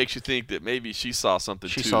kind of makes you think that maybe she saw something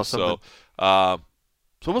too. So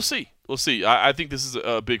we'll see. We'll see. I think this is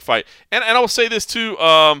a big fight. And I will say this too.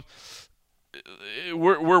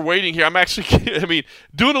 We're waiting here. I'm actually,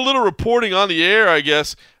 doing a little reporting on the air, I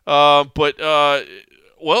guess.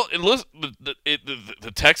 Well, and listen,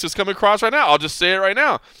 the text is coming across right now. I'll just say it right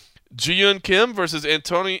now. Ji-Yeon Kim versus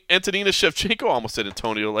Antonina Shevchenko. I almost said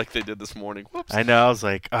Antonio like they did this morning. Whoops. I know. I was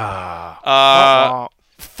like,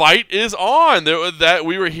 Fight is on. That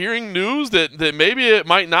we were hearing news that maybe it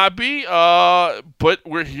might not be, but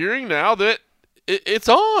we're hearing now that it's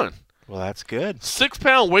on. Well, that's good.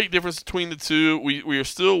 6-pound weight difference between the two. We are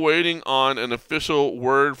still waiting on an official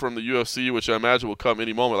word from the UFC, which I imagine will come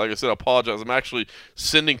any moment. Like I said, I apologize. I'm actually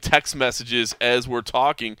sending text messages as we're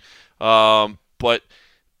talking, but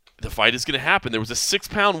the fight is going to happen. There was a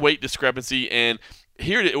 6-pound weight discrepancy, and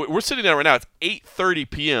here we're sitting down right now. It's 8:30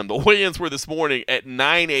 p.m. The weigh-ins were this morning at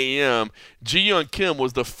 9 a.m. Ji-Yeon Kim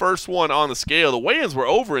was the first one on the scale. The weigh-ins were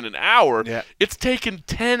over in an hour. Yeah. It's taken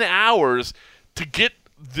 10 hours to get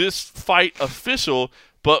this fight official,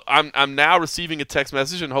 but I'm now receiving a text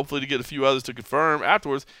message, and hopefully to get a few others to confirm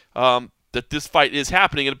afterwards, that this fight is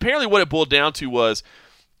happening. And apparently what it boiled down to was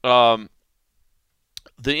the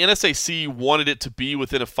NSAC wanted it to be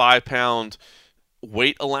within a 5-pound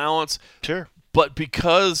weight allowance. Sure. But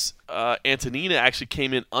because Antonina actually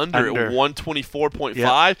came in under at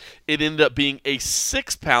 124.5, it ended up being a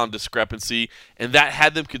 6-pound discrepancy, and that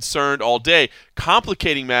had them concerned all day.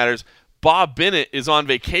 Complicating matters, Bob Bennett is on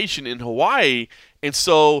vacation in Hawaii, and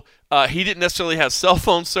so he didn't necessarily have cell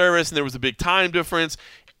phone service, and there was a big time difference.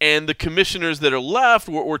 And the commissioners that are left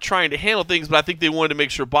were trying to handle things, but I think they wanted to make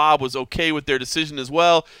sure Bob was okay with their decision as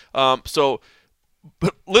well.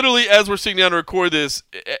 But literally, as we're sitting down to record this,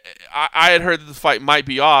 I had heard that the fight might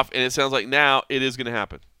be off, and it sounds like now it is going to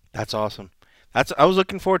happen. That's awesome. I was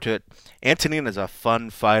looking forward to it. Antonina's a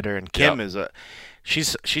fun fighter, and Kim is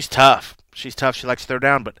she's tough. She's tough. She likes to throw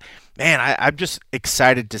down, but man, I'm just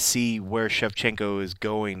excited to see where Shevchenko is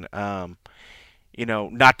going. Not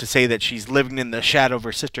to say that she's living in the shadow of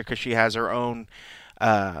her sister, because she has her own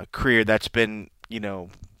career that's been,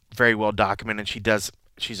 very well documented.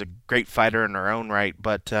 She's a great fighter in her own right.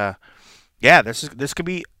 But this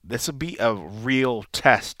will be a real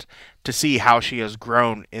test to see how she has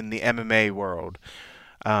grown in the MMA world.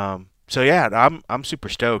 I'm super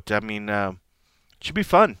stoked. I mean, should be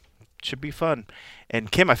fun.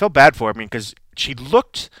 And Kim, I felt bad for her. I mean, because she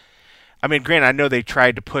looked. I mean, granted, I know they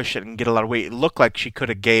tried to push it and get a lot of weight. It looked like she could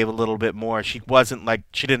have gave a little bit more. She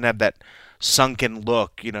didn't have that sunken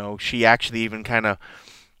look. She actually even kind of,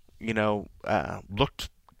 looked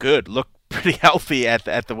good, looked pretty healthy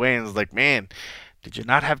at the weigh-ins. Like, man, did you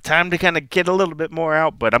not have time to kind of get a little bit more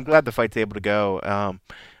out? But I'm glad the fight's able to go.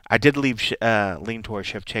 I did lean towards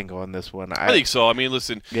Shevchenko on this one. I think so. I mean,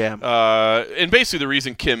 listen. Yeah. And basically the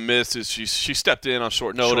reason Kim missed is she stepped in on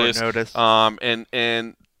short notice.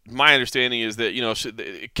 And my understanding is that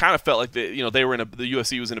it kind of felt like they were the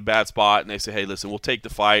UFC was in a bad spot, and they said, hey, listen, we'll take the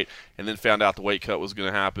fight, and then found out the weight cut was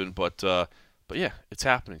going to happen, but yeah, it's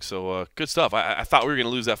happening. So good stuff. I thought we were going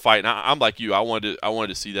to lose that fight, and I'm like you. I wanted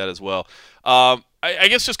to see that as well. I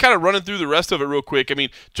guess just kind of running through the rest of it real quick. I mean,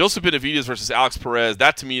 Joseph Benavidez versus Alex Perez.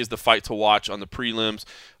 That to me is the fight to watch on the prelims.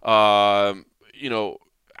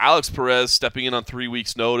 Alex Perez stepping in on 3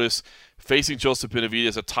 weeks' notice, facing Joseph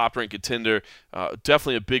Benavidez, a top-ranked contender.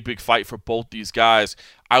 Definitely a big fight for both these guys.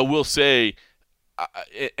 I will say,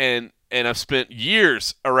 and I've spent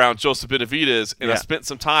years around Joseph Benavidez, and I spent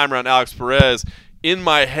some time around Alex Perez. In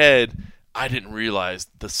my head, I didn't realize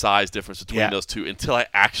the size difference between those two until I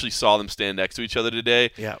actually saw them stand next to each other today.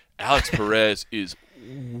 Yeah. Alex Perez is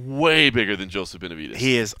way bigger than Joseph Benavidez.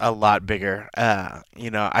 He is a lot bigger.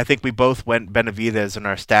 I think we both went Benavidez in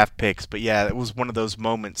our staff picks, but yeah, it was one of those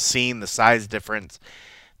moments seeing the size difference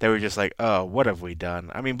that we're just like, oh, what have we done?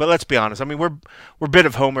 I mean, but let's be honest. I mean, we're a bit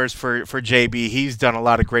of homers for JB. He's done a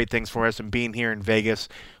lot of great things for us, and being here in Vegas,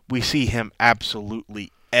 we see him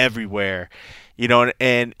absolutely everywhere.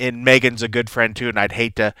 And Megan's a good friend too, and I'd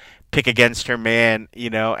hate to pick against her man,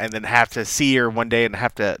 and then have to see her one day and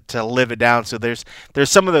have to live it down. So there's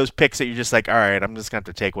some of those picks that you're just like, all right, I'm just going to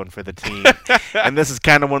have to take one for the team. And this is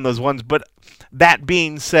kind of one of those ones. But that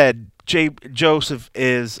being said, Joseph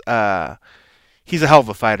is he's a hell of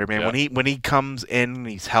a fighter, man. Yeah. When he comes in and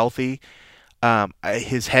he's healthy,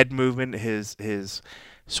 his head movement, his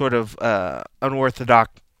sort of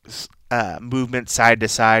unorthodox movement side to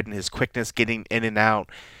side, and his quickness getting in and out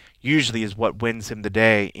usually is what wins him the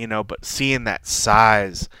day, but seeing that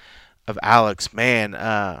size of Alex,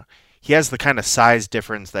 man, he has the kind of size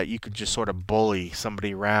difference that you could just sort of bully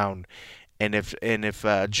somebody around. And if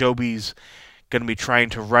Joby's going to be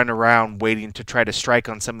trying to run around waiting to try to strike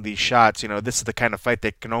on some of these shots, this is the kind of fight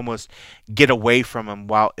that can almost get away from him,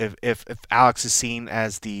 while if Alex is seen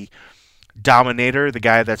as the dominator, the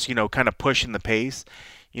guy that's, kind of pushing the pace,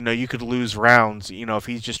 you could lose rounds, if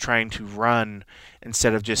he's just trying to run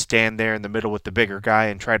instead of just stand there in the middle with the bigger guy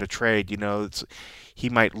and try to trade. he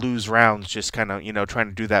might lose rounds just kind of trying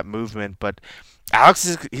to do that movement. But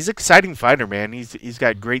Alex he's an exciting fighter, man. He's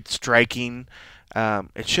got great striking.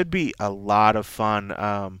 It should be a lot of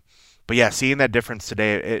fun. But yeah, seeing that difference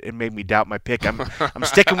today, it made me doubt my pick. I'm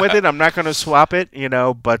sticking with it. I'm not going to swap it,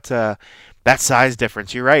 But that size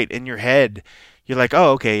difference, you're right. In your head, you're like,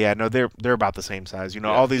 oh, okay, yeah, no, they're about the same size.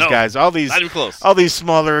 All these guys, all these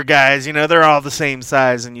smaller guys, they're all the same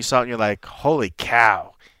size. And you saw it, and you're like, holy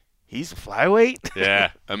cow. He's a flyweight?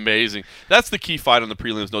 Yeah, amazing. That's the key fight on the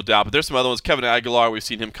prelims, no doubt. But there's some other ones. Kevin Aguilar, we've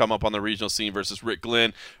seen him come up on the regional scene versus Rick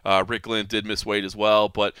Glenn. Rick Glenn did miss weight as well,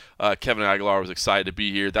 but Kevin Aguilar was excited to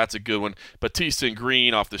be here. That's a good one. Batista and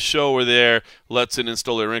Green off the show were there. Letson and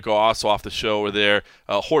Stoliarenko also off the show were there.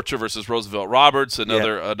 Horcher versus Roosevelt Roberts,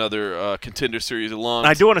 another Contender Series alum.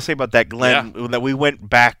 I do want to say about that, Glenn, that we went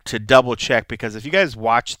back to double check, because if you guys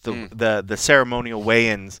watched the ceremonial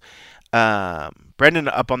weigh-ins, Brendan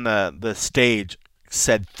up on the stage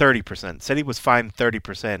said 30%. Said he was fined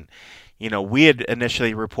 30%. We had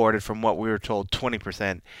initially reported from what we were told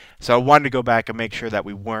 20%. So I wanted to go back and make sure that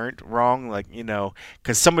we weren't wrong,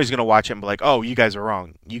 because somebody's going to watch it and be like, "Oh, you guys are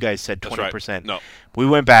wrong. You guys said 20%." Right. No. We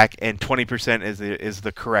went back, and 20% is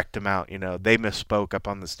the correct amount. They misspoke up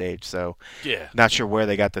on the stage. So not sure where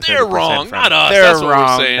they got the 30% They're wrong, from. not us. They're That's what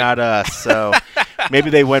wrong, we're saying. not us. So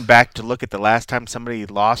maybe they went back to look at the last time somebody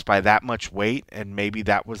lost by that much weight, and maybe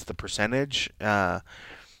that was the percentage.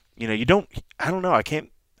 You don't. I don't know.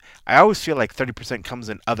 I always feel like 30% comes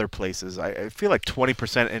in other places. I feel like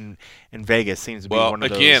 20% in Vegas seems to be one of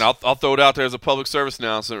those. Well, again, I'll throw it out there as a public service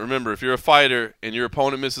announcement. Remember, if you're a fighter and your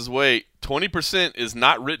opponent misses weight, 20% is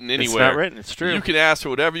not written anywhere. It's not written. It's true. You can ask for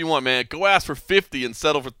whatever you want, man. Go ask for 50 and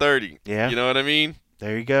settle for 30. Yeah. You know what I mean?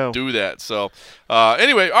 There you go. Do that. So,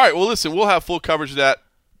 anyway, all right. Well, listen, we'll have full coverage of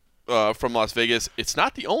that from Las Vegas. It's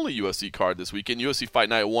not the only UFC card this weekend. UFC Fight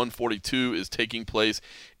Night 142 is taking place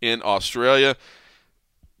in Australia.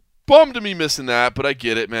 Bummed to me missing that, but I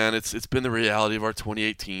get it, man. It's been the reality of our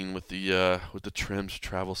 2018 with the trimmed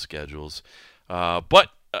travel schedules. But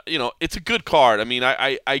it's a good card. I mean,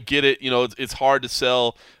 I get it. It's hard to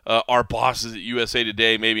sell our bosses at USA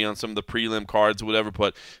Today maybe on some of the prelim cards or whatever.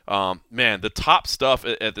 But man, the top stuff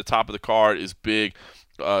at the top of the card is big.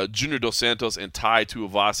 Junior Dos Santos and Tai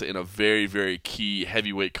Tuivasa in a very, very key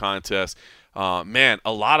heavyweight contest. Man,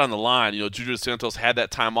 a lot on the line. Junior Dos Santos had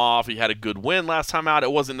that time off. He had a good win last time out.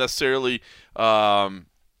 It wasn't necessarily, it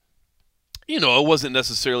wasn't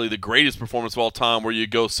necessarily the greatest performance of all time where you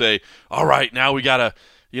go say, all right, now we gotta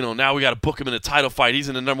book him in a title fight. He's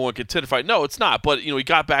in the number one contender fight. No, it's not. But he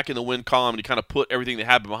got back in the win column and he kind of put everything that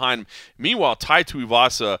happened behind him. Meanwhile, Tai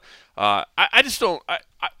Tuivasa, I just don't.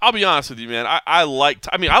 I'll be honest with you, man. I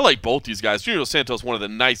like both these guys. Junior Dos Santos, one of the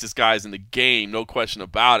nicest guys in the game, no question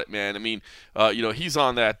about it, man. I mean, he's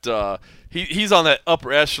on that he's on that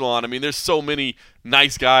upper echelon. I mean, there's so many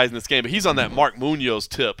nice guys in this game, but he's on that Mark Munoz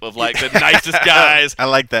tip of like the nicest guys. I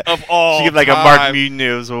like that. Of all you give like time. A Mark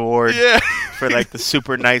Munoz award for like the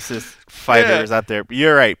super nicest fighters out there. But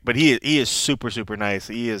you're right, but he is super, super nice.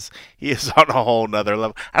 He is on a whole nother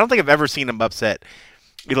level. I don't think I've ever seen him upset.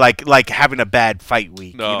 Like having a bad fight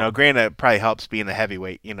week. No. Granted, it probably helps being a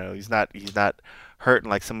heavyweight. He's not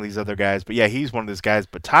hurting like some of these other guys. But yeah, he's one of those guys.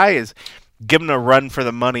 But Tai is giving a run for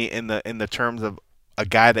the money in the terms of a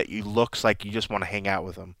guy that looks like you just want to hang out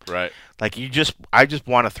with him. Right. Like I just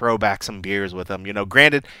want to throw back some beers with him.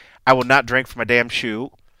 Granted, I will not drink from my damn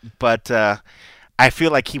shoe, but I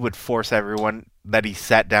feel like he would force everyone that he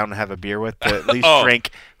sat down to have a beer with to at least drink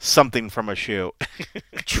something from a shoe.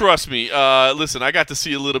 Trust me. Listen, I got to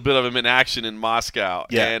see a little bit of him in action in Moscow.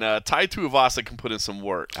 Yeah. And Tai Tuivasa can put in some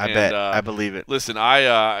work. I bet. I believe it. Listen,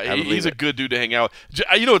 he's a good dude to hang out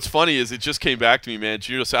with. What's funny is it just came back to me, man.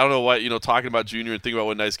 Junior, I don't know what, talking about Junior and thinking about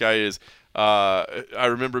what a nice guy is. I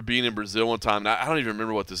remember being in Brazil one time. And I don't even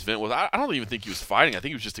remember what this event was. I don't even think he was fighting. I think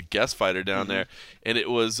he was just a guest fighter down there. And it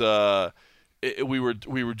was we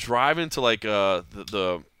were driving to like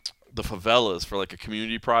the favelas for like a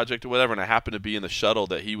community project or whatever, and I happened to be in the shuttle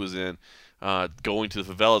that he was in, going to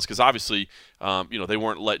the favelas because obviously, they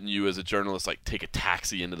weren't letting you as a journalist like take a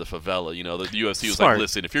taxi into the favela. The UFC was Smart. like,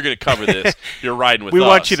 listen, if you're going to cover this, you're riding with us. We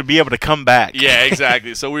want you to be able to come back. Yeah,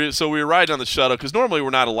 exactly. So we were riding on the shuttle because normally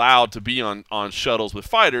we're not allowed to be on shuttles with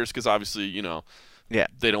fighters because obviously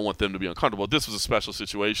they don't want them to be uncomfortable. This was a special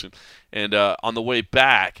situation, and on the way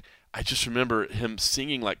back, I just remember him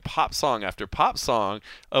singing like pop song after pop song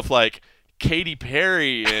of like Katy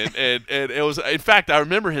Perry and it was, in fact, I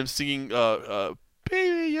remember him singing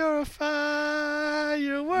 "Baby, You're a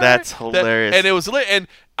Firework." That's hilarious. And it was lit, and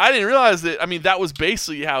I didn't realize that. I mean, that was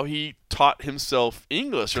basically how he taught himself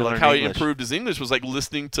English, or To like learn how he English. improved his English was like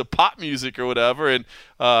listening to pop music or whatever. And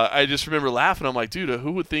I just remember laughing. I'm like, dude,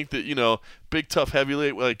 who would think that, you know, big tough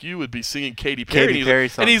heavyweight like you would be singing Katy Perry? Katy Perry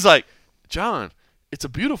song. And he's like, John, it's a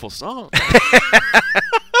beautiful song.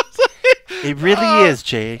 It really is,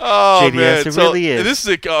 Jay. Oh, JDS, man. it So really is. This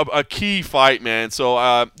is a key fight, man. So,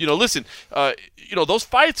 you know, listen, you know, those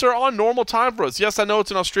fights are on normal time for us. Yes, I know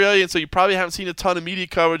it's in Australia, and so you probably haven't seen a ton of media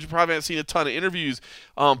coverage. You probably haven't seen a ton of interviews,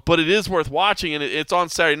 but it is worth watching, and it's on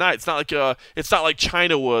Saturday night. It's not like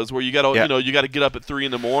China was, where you got to Yeah. you know, you got to get up at 3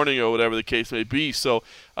 in the morning or whatever the case may be. So,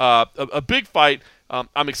 a big fight.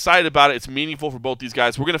 I'm excited about it. It's meaningful for both these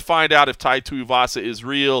guys. We're going to find out if Tai Tuivasa is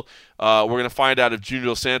real. We're going to find out if Junior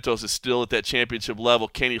Dos Santos is still at that championship level.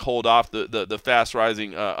 Can he hold off the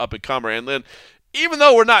fast-rising up-and-comer? And then, even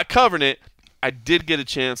though we're not covering it, I did get a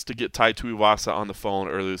chance to get Tai Tuivasa on the phone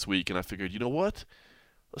earlier this week, and I figured, you know what?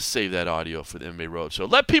 Let's save that audio for the MMA Roadshow.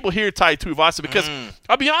 Let people hear Tai Tuivasa, because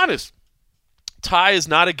I'll be honest, Tai is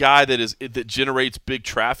not a guy that generates big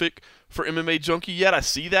traffic for MMA Junkie yet. I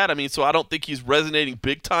see that. I mean, so I don't think he's resonating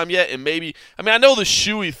big time yet. And maybe, I mean, I know the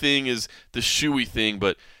shoey thing is the shoey thing,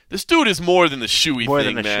 but this dude is more than the shoey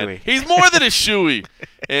thing, man. Shoey. He's more than a shoey.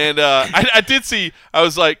 And I did see, I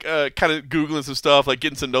was like kind of Googling some stuff, like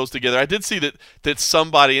getting some notes together. I did see that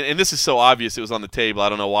somebody, and this is so obvious it was on the table. I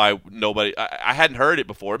don't know why nobody, I hadn't heard it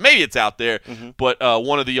before. Maybe it's out there, but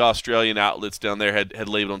one of the Australian outlets down there had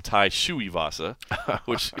labeled him Tai Tuivasa,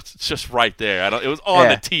 which it's just right there. It was on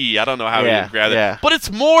the T. I don't know how he didn't grab it. But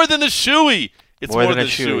it's more than the shoey. It's more than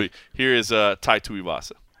the shoey. Here is Tai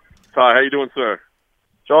Tuivasa. Tai, how you doing, sir?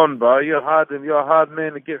 John, bro, you're a hard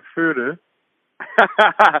man to get through to.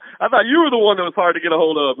 I thought you were the one that was hard to get a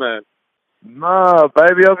hold of, man. Nah,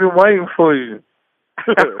 baby, I've been waiting for you.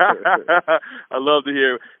 I love to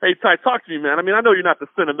hear. Hey, Ty, talk to me, man. I mean, I know you're not the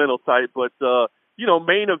sentimental type, but you know,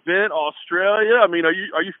 main event, Australia. I mean, are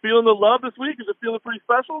you feeling the love this week? Is it feeling pretty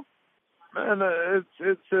special? Man,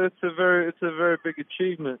 it's a very big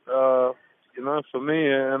achievement, you know, for me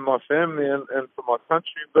and my family and for my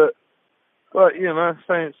country, but you know,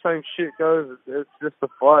 same shit goes. It's just a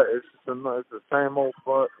fight. It's the same old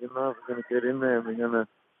fight. You know, we're gonna get in there and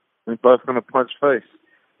we're both gonna punch face.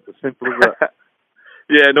 As simple as that.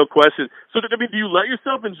 Yeah, no question. So, I mean, do you let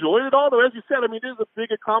yourself enjoy it all? Though, as you said, I mean, this is a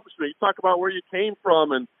big accomplishment. You talk about where you came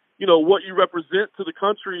from and you know what you represent to the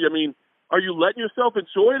country. I mean, are you letting yourself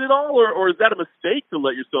enjoy it all, or is that a mistake to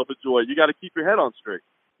let yourself enjoy it? You got to keep your head on straight.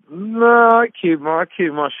 No, I keep my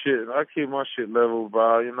shit level,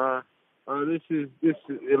 bro. You know. This is,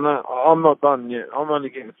 you know, I'm not done yet. I'm only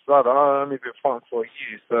getting started. I've only been fighting for a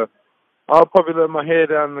year, so I'll probably let my hair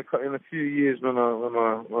down in a few years when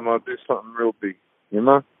I do something real big, you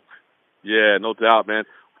know? Yeah, no doubt, man.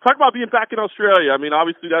 Talk about being back in Australia. I mean,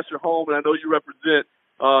 obviously that's your home, and I know you represent.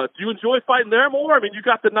 Do you enjoy fighting there more? I mean, you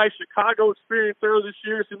got the nice Chicago experience earlier this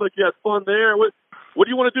year. It seemed like you had fun there. What do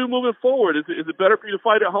you want to do moving forward? Is it better for you to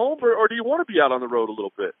fight at home, or do you want to be out on the road a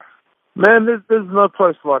little bit? Man, there's no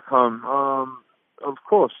place like home. Of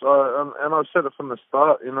course, and I've said it from the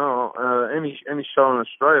start. You know, any show in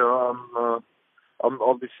Australia, I'm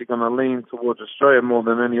obviously going to lean towards Australia more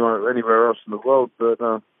than anywhere else in the world. But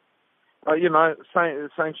you know,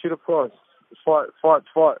 same shit applies. Fight.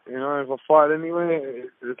 You know, if I fight anywhere,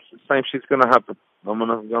 it's the same shit's going to happen. I'm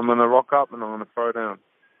gonna rock up and I'm gonna throw down.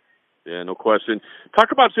 Yeah, no question.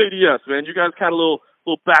 Talk about JDS, man. You guys had a little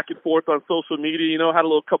back and forth on social media, you know, had a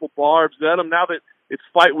little couple barbs at him. Now that it's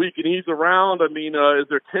fight week and he's around, I mean, is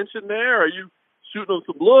there tension there? Are you shooting him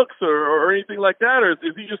some looks or anything like that? Or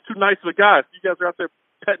is he just too nice of a guy? So you guys are out there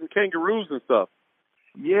petting kangaroos and stuff.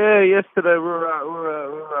 Yeah, yesterday we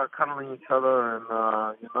were cuddling each other and,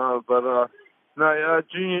 you know, but, no,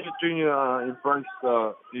 Junior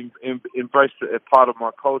embraced it as part of my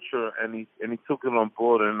culture and he took it on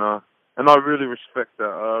board and I really respect that.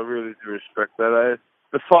 I really do respect that.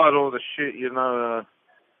 Beside all the shit,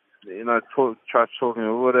 trash talking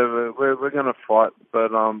or whatever, we're gonna fight.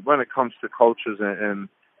 But when it comes to cultures and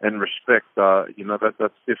respect,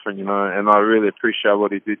 that's different, you know. And I really appreciate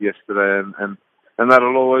what he did yesterday, and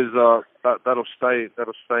that'll always that'll stay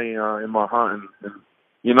in my heart, and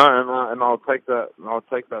you know, and I'll take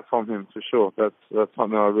that from him for sure. That's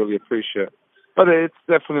something I really appreciate. But it's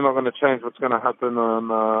definitely not going to change what's going to happen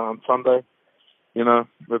on Sunday. You know,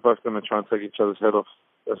 we're both going to try and take each other's head off.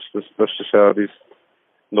 That's just how it is.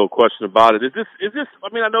 No question about it. Is this?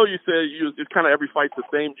 I mean, I know you said it's kind of every fight's the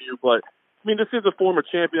same to you, but I mean, this is a former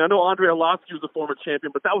champion. I know Andre Arlovski was a former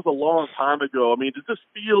champion, but that was a long time ago. I mean, does this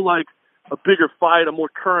feel like a bigger fight, a more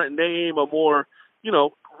current name, a more, you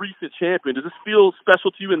know, recent champion? Does this feel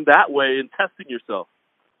special to you in that way in testing yourself?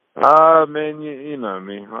 Man, you know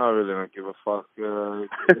me. I really don't give a fuck.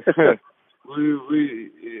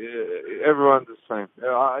 Everyone's the same.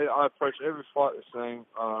 I approach every fight the same.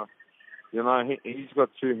 You know, he's got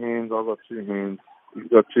two hands, I've got two hands. He's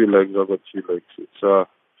got two legs, I've got two legs.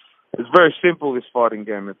 It's very simple, this fighting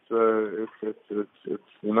game. It's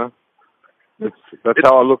you know, that's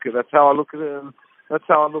how I look at it. That's how I look at it, and that's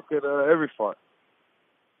how I look at every fight.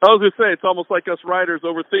 I was going to say, it's almost like us writers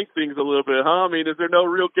overthink things a little bit, huh? I mean, is there no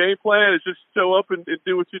real game plan? It's just show up and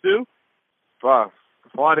do what you do?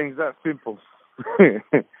 Fighting's that simple.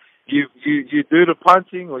 You do the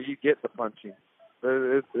punching or you get the punching.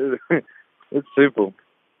 It's simple.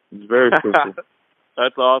 It's very simple.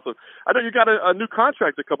 That's awesome. I know you got a new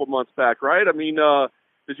contract a couple months back, right? I mean,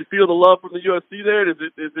 did you feel the love from the UFC there? Is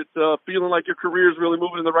it feeling like your career is really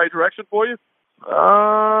moving in the right direction for you?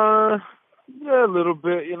 Yeah, a little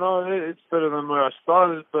bit. You know, it's better than where I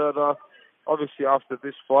started, but obviously after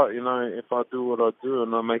this fight, you know, if I do what I do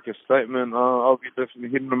and I make a statement, I'll be definitely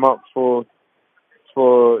hitting them up for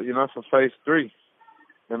phase 3,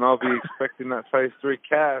 and I'll be expecting that phase 3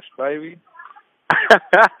 cash, baby.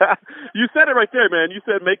 You said it right there, man. You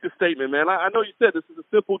said make the statement, man. I know you said this is a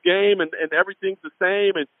simple game and everything's the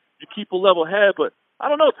same and you keep a level head, but I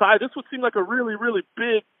don't know, Ty, this would seem like a really, really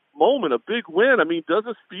big moment, a big win. I mean, does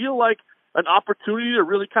this feel like an opportunity to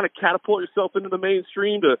really kind of catapult yourself into the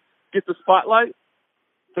mainstream to get the spotlight?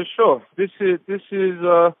 For sure. This is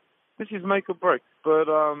make or break. But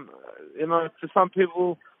you know, to some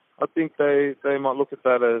people, I think they might look at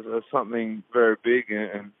that as something very big.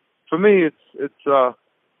 And for me,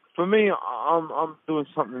 for me, I'm doing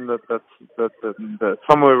something that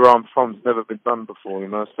somewhere where I'm from has never been done before. You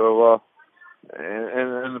know, so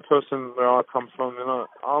and the person where I come from, you know,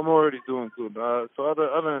 I'm already doing good. So I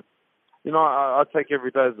don't. You know, I take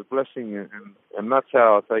every day as a blessing, and that's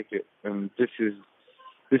how I take it. And this is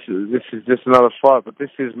just another fight, but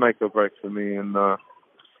this is make or break for me, and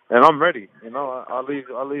I'm ready. You know, I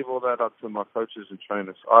leave all that up to my coaches and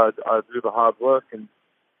trainers. I do the hard work, and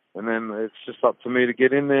then it's just up to me to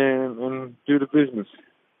get in there and do the business.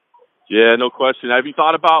 Yeah, no question. Have you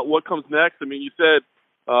thought about what comes next? I mean, you said,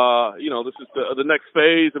 you know, this is the next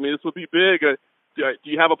phase. I mean, this would be big. Do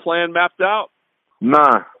you have a plan mapped out?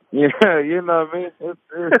 Nah. Yeah, you know what I mean?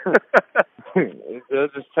 I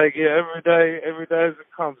just take it every day as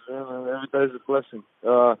it comes, man, and every day is a blessing.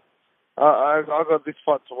 I got this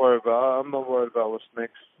fight to worry about. I'm not worried about what's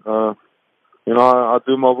next. You know, I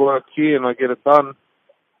do my work here and I get it done,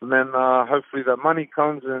 and then hopefully that money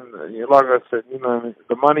comes, and like I said, you know,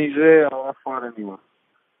 the money's there. I'll fight anyone.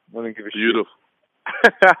 I don't give a Beautiful. Shit.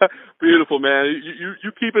 Beautiful, man.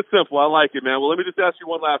 You keep it simple. I like it, man. Well, let me just ask you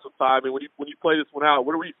one last time. I mean, when you play this one out,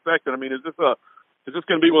 what are we expecting? I mean, is this going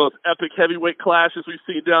to be one of those epic heavyweight clashes we've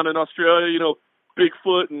seen down in Australia? You know,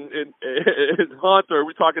 Bigfoot and Hunt, or are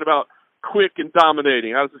we talking about quick and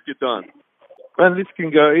dominating? How does this get done? Man, this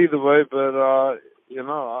can go either way, but you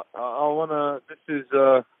know, I wanna. This is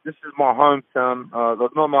my hometown.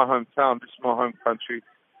 Not my hometown. This is my home country.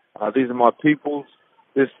 These are my peoples.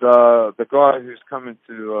 The guy who's coming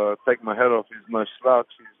to take my head off is no slouch.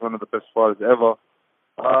 He's one of the best fighters ever.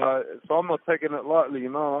 So I'm not taking it lightly, you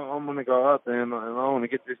know. I'm going to go out there and I want to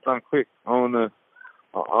get this done quick. I'm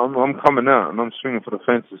coming out and I'm swinging for the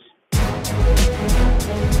fences.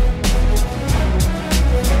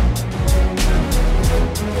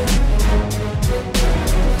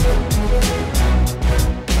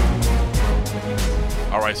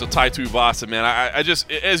 All right, so Tai Tuivasa, man, I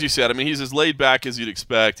just, as you said, I mean, he's as laid back as you'd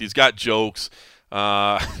expect. He's got jokes,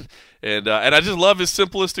 and I just love his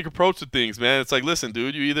simplistic approach to things, man. It's like, listen,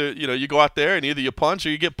 dude, you go out there and either you punch or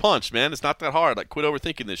you get punched, man. It's not that hard. Like, quit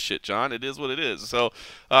overthinking this shit, John. It is what it is. So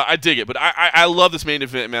I dig it, but I love this main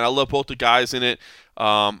event, man. I love both the guys in it.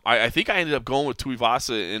 I think I ended up going with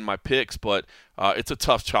Tuivasa in my picks, but it's a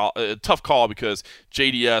tough call because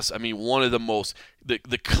JDS, I mean, one of the most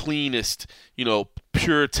the cleanest,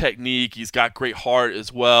 pure technique. He's got great heart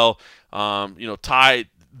as well. Ty,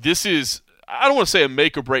 this is, I don't want to say a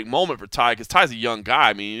make or break moment for Ty because Ty's a young guy.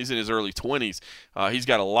 I mean, he's in his early 20s. He's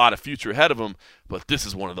got a lot of future ahead of him, but this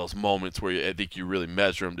is one of those moments where I think you really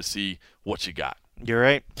measure him to see what you got. You're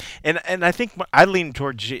right. And I think I lean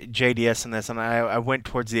towards JDS in this, and I went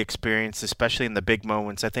towards the experience, especially in the big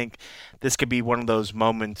moments. I think this could be one of those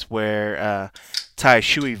moments where Tai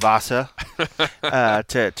Tuivasa,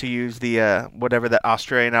 to use the whatever that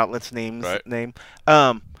Australian outlet's name,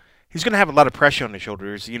 he's going to have a lot of pressure on his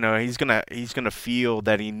shoulders. He's gonna feel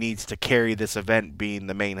that he needs to carry this event, being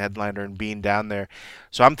the main headliner and being down there.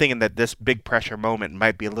 So I'm thinking that this big pressure moment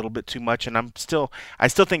might be a little bit too much, and I still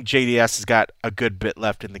think JDS has got a good bit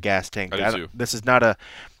left in the gas tank. I do too. This is not a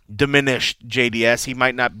diminish JDS. He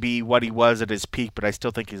might not be what he was at his peak, but I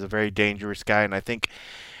still think he's a very dangerous guy. And I think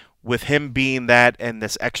with him being that and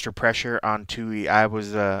this extra pressure on Tui, I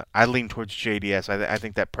lean towards JDS. I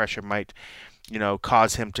think that pressure might,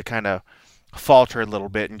 cause him to kind of falter a little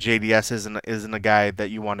bit, and JDS isn't a guy that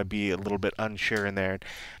you want to be a little bit unsure in there.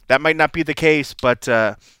 That might not be the case, but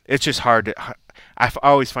it's just hard. I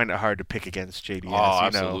always find it hard to pick against JDS. Oh,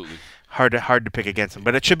 absolutely. Hard to pick against him.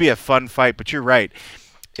 But it should be a fun fight. But you're right.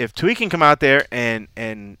 If Tui can come out there and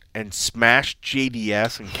smash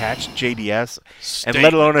JDS and catch JDS, and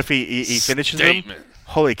let alone if he finishes him,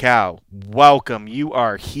 holy cow! Welcome, you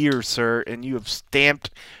are here, sir, and you have stamped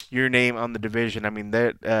your name on the division. I mean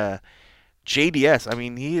that. JDS, I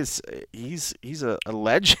mean he's a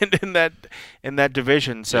legend in that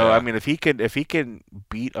division. So yeah. I mean if he can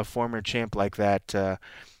beat a former champ like that,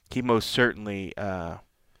 he most certainly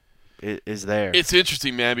is there. It's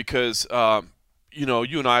interesting, man, because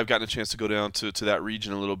you and I have gotten a chance to go down to that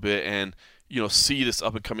region a little bit and see this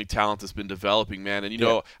up and coming talent that's been developing, man. And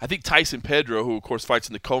I think Tyson Pedro, who of course fights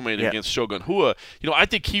in the co-main against Shogun Rua, I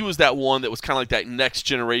think he was that one that was kind of like that next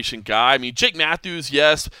generation guy. I mean, Jake Matthews,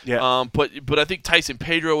 yes, but I think Tyson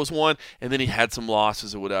Pedro was one, and then he had some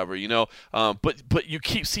losses or whatever, But you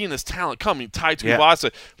keep seeing this talent coming. Tai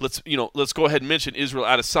Tuivasa, let's go ahead and mention Israel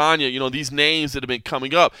Adesanya. These names that have been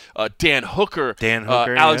coming up. Dan Hooker,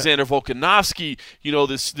 Alexander Volkanovski.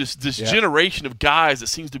 This generation of guys that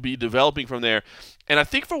seems to be developing from there. And I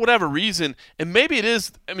think for whatever reason, and maybe it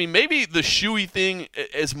is, maybe the shoey thing,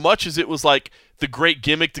 as much as it was like the great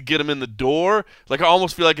gimmick to get him in the door, like I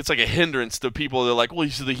almost feel like it's like a hindrance to people. They're like, well,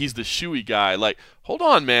 he's the shoey guy. Like, hold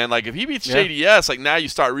on, man. Like if he beats JDS, like now you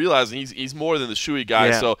start realizing he's more than the shoey guy.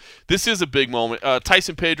 Yeah. So this is a big moment.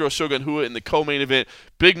 Tyson Pedro, Shogun Rua in the co-main event,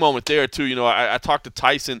 big moment there too. I talked to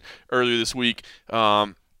Tyson earlier this week.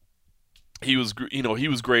 He was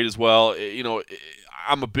great as well.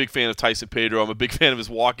 I'm a big fan of Tyson Pedro. I'm a big fan of his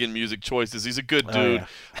walk-in music choices. He's a good dude.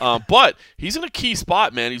 But he's in a key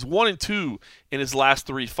spot, man. He's 1-2 in his last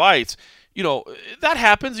 3 fights. That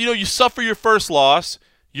happens. You suffer your first loss,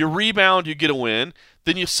 you rebound, you get a win,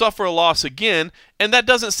 then you suffer a loss again, and that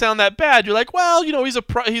doesn't sound that bad. You're like, well, he's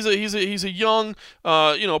a young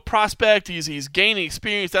prospect. He's gaining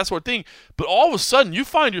experience, that sort of thing. But all of a sudden, you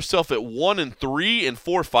find yourself at 1-3 in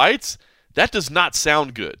 4 fights. That does not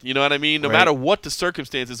sound good. You know what I mean? No matter what the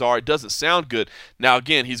circumstances are, it doesn't sound good. Now,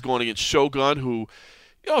 again, he's going against Shogun, who,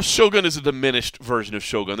 Shogun is a diminished version of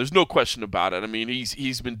Shogun. There's no question about it. I mean,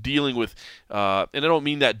 he's been dealing with, and I don't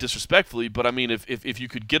mean that disrespectfully, but I mean, if you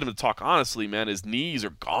could get him to talk honestly, man, his knees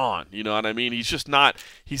are gone. You know what I mean? He's not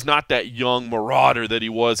that young marauder that he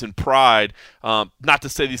was in Pride. Not to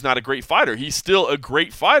say that he's not a great fighter. He's still a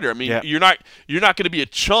great fighter. I mean, you're not going to be a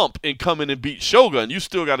chump and come in and beat Shogun. You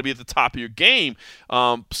still got to be at the top of your game.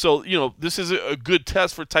 So this is a good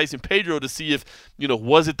test for Tyson Pedro to see if,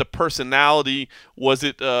 was it the personality? Was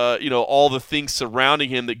it, all the things surrounding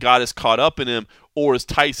him that got us caught up in him? Or is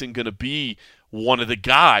Tyson going to be one of the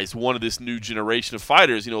guys, one of this new generation of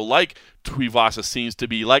fighters, like Tuivasa seems to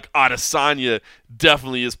be, like Adesanya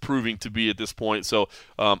definitely is proving to be at this point. So,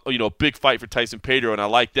 big fight for Tyson Pedro, and I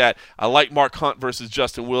like that. I like Mark Hunt versus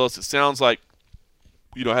Justin Willis. It sounds like,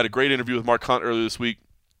 I had a great interview with Mark Hunt earlier this week.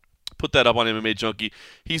 Put that up on MMA Junkie.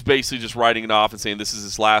 He's basically just writing it off and saying this is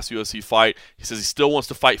his last UFC fight. He says he still wants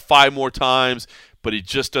to fight 5 more times, but he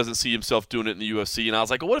just doesn't see himself doing it in the UFC. And I was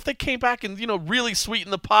like, well, what if they came back and, really sweeten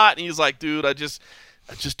the pot? And he's like, dude, I just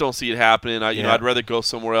don't see it happening. I'd rather go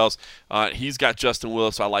somewhere else. He's got Justin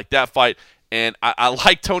Willis, so I like that fight. And I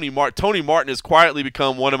like Tony Martin. Tony Martin has quietly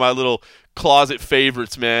become one of my little closet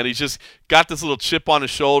favorites, man. He's just got this little chip on his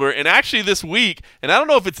shoulder. And actually this week, and I don't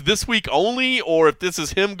know if it's this week only or if this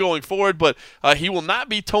is him going forward, but he will not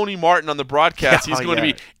be Tony Martin on the broadcast. He's going to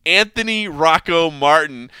be Anthony Rocco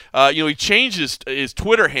Martin. He changed his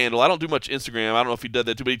Twitter handle. I don't do much Instagram. I don't know if he did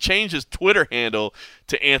that too, but he changed his Twitter handle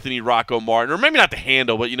to Anthony Rocco Martin. Or maybe not the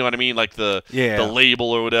handle, but you know what I mean? Like the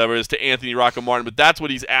label or whatever is to Anthony Rocco Martin. But that's what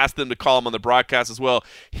he's asked them to call him on the broadcast as well.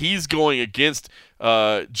 He's going against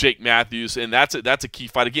Jake Matthews, and that's a key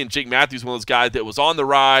fight. Again, Jake Matthews, one of those guys that was on the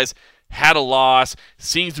rise, had a loss,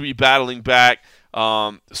 seems to be battling back.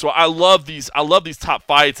 So I love these top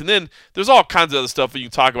fights, and then there's all kinds of other stuff that you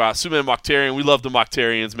can talk about. Suman Mokhtarian, we love the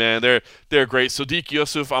Mokhtarians, man. They're great. Sodiq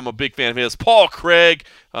Yusuf, I'm a big fan of his. Paul Craig,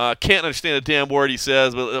 can't understand a damn word he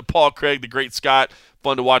says, but Paul Craig, the great Scot,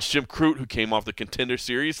 fun to watch. Jim Crute, who came off the Contender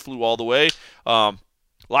Series, flew all the way.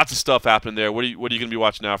 Lots of stuff happened there. What are you going to be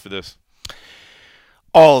watching now for this?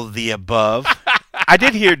 All of the above. I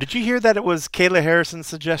did hear. Did you hear that it was Kayla Harrison's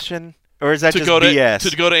suggestion Or is that to just go BS?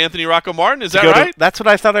 to go to Anthony Rocco Martin? Is that right? That's what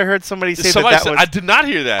I thought I heard somebody say. Somebody that said, was, I did not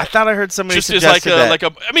hear that. I thought I heard somebody just as suggested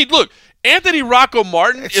that. I mean, look, Anthony Rocco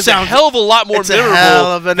Martin is a sounds- hell of a lot more it's a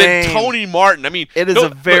hell of memorable a than name. Tony Martin. I mean, It is a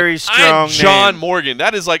very look, I am strong John name. Morgan.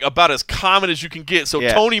 That is like about as common as you can get. So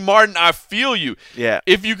Yeah. Tony Martin, I feel you. Yeah.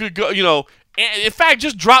 If you could go, in fact,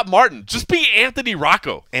 just drop Martin. Just be Anthony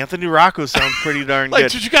Rocco. Anthony Rocco sounds pretty darn Like,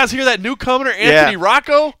 good. did you guys hear that newcomer, Anthony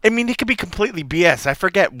Rocco? I mean, it could be completely BS. I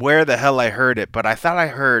forget where the hell I heard it, but I thought I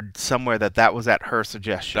heard somewhere that was at her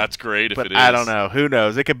suggestion. That's great if but it is. I don't know. Who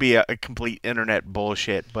knows? It could be a complete internet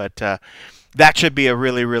bullshit, but that should be a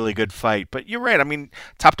really, really good fight. But you're right. I mean,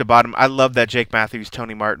 top to bottom, I love that Jake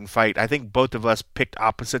Matthews-Tony Martin fight. I think both of us picked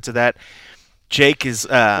opposites of that. Jake is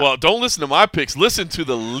well, don't listen to my picks. Listen to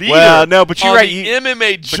the leader. Well, no, but you're on right. The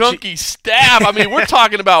MMA junkie staff. I mean, we're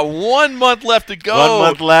talking about 1 month left to go. 1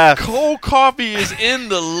 month left. Cold Coffee is in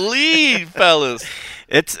the lead, fellas.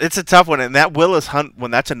 It's a tough one, and that Willis Hunt one,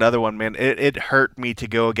 that's another one, man. It hurt me to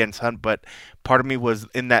go against Hunt, but part of me was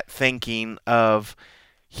in that thinking of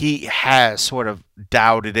he has sort of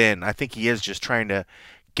doubted in. I think he is just trying to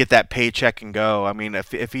get that paycheck and go. I mean,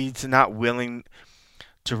 if he's not willing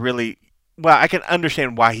to really. Well, I can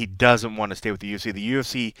understand why he doesn't want to stay with the UFC. The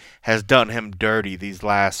UFC has done him dirty these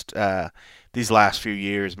last few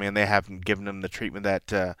years, man. They haven't given him the treatment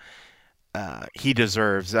that he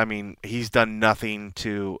deserves. I mean, he's done nothing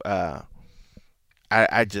to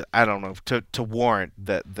I don't know to warrant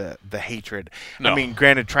the hatred. No. I mean,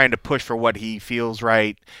 granted, trying to push for what he feels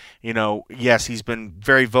right. Yes, he's been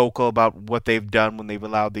very vocal about what they've done when they've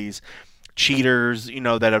allowed these cheaters,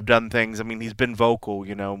 that have done things. I mean, he's been vocal,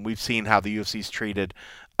 and we've seen how the UFC's treated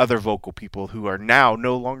other vocal people who are now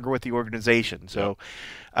no longer with the organization. So,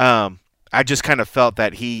 I just kind of felt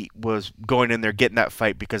that he was going in there getting that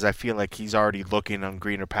fight because I feel like he's already looking on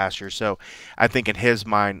greener pastures. So, I think in his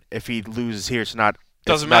mind, if he loses here, it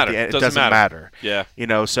doesn't matter. Yeah.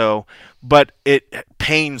 But it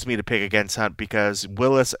pains me to pick against Hunt because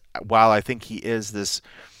Willis, while I think he is this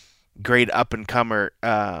great up and comer,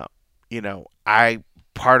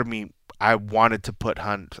 part of me, I wanted to put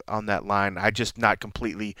Hunt on that line. I just not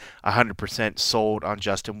completely 100% sold on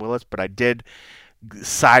Justin Willis, but I did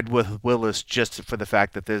side with Willis just for the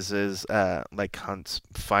fact that this is like Hunt's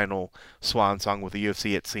final swan song with the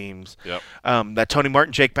UFC, it seems. Yep. That Tony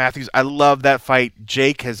Martin, Jake Matthews, I love that fight.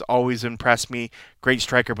 Jake has always impressed me. Great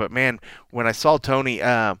striker, but man, when I saw Tony,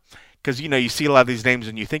 because you see a lot of these names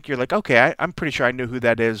and you think you're like, okay, I'm pretty sure I knew who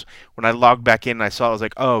that is. When I logged back in and I saw it, I was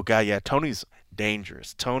like, oh god, yeah, Tony's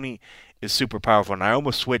dangerous. Tony is super powerful, and I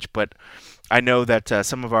almost switched, but I know that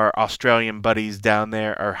some of our Australian buddies down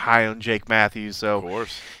there are high on Jake Matthews, so Of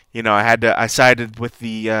course. I sided with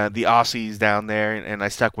the Aussies down there, and I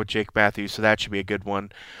stuck with Jake Matthews, so that should be a good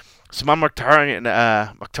one. Saman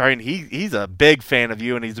Mokhtarian, he's a big fan of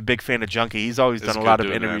you, and he's a big fan of Junkie. He's always done a lot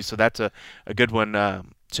of interviews, so that's a good one.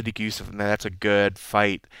 Sadiq Yusuf, and that's a good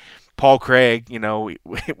fight. Paul Craig,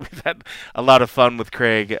 we've had a lot of fun with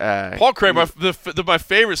Craig. Paul Craig, my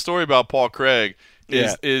favorite story about Paul Craig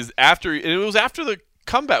is after, and it was after the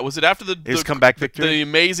comeback. Was it after his comeback victory? The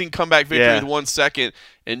amazing comeback victory with 1 second,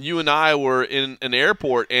 and you and I were in an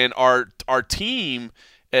airport, and our team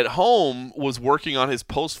at home was working on his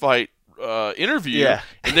post-fight interview,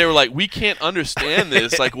 and they were like, we can't understand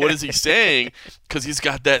this. Like, what is he saying? Because he's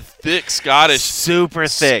got that thick Scottish, super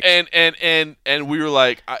thick, and we were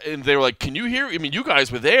like, and they were like, can you hear? I mean, you guys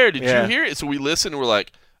were there. Did you hear it? So we listened, and we're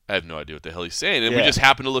like, I have no idea what the hell he's saying, and we just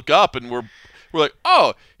happened to look up, and we're like,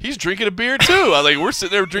 oh, he's drinking a beer too. We're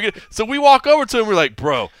sitting there drinking. So we walk over to him. We're like,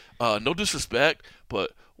 bro, no disrespect,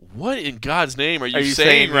 but what in God's name are you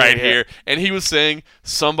saying right here? And he was saying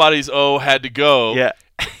somebody's O had to go. Yeah.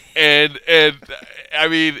 And I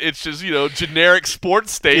mean, it's just, generic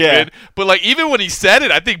sports statement. Yeah. But, like, even when he said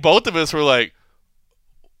it, I think both of us were like,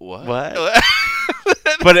 what?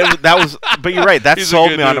 But you're right. That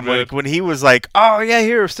sold me on him. Like, when he was like, oh, yeah,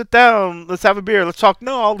 here, sit down. Let's have a beer. Let's talk.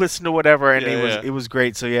 No, I'll listen to whatever. And it was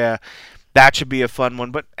great. So, yeah, that should be a fun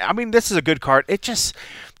one. But, I mean, this is a good card. It just,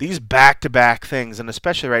 these back-to-back things, and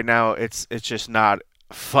especially right now, it's just not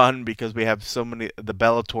fun because we have so many, the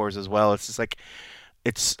Bellators as well. It's just like,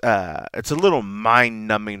 it's a little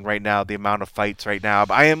mind-numbing right now, the amount of fights right now.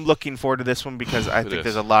 But I am looking forward to this one because I think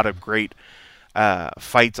there's a lot of great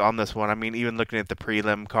fights on this one. I mean, even looking at the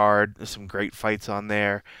prelim card, there's some great fights on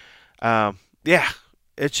there.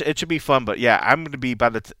 It should be fun. But, yeah, I'm going to be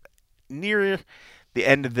near the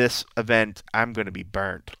end of this event, I'm going to be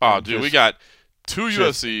burned. Oh, dude, we got 2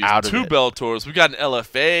 UFCs, 2 Bellators. We got an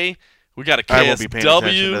LFA. We got a I won't be paying attention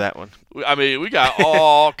to KSW. that one. I mean, we got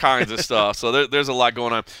all kinds of stuff. So there's a lot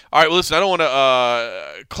going on. All right, well, listen, I don't want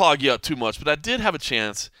to clog you up too much, but I did have a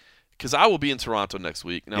chance because I will be in Toronto next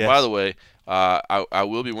week. Now, Yes. by the way, I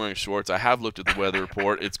will be wearing shorts. I have looked at the weather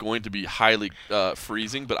report. It's going to be highly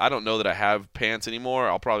freezing, but I don't know that I have pants anymore.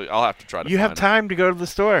 I'll have to try to You find have them. time to go to the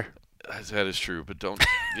store. That is true, but don't.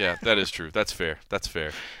 Yeah, that is true. That's fair.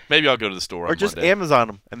 Maybe I'll go to the store Or on just Monday. Amazon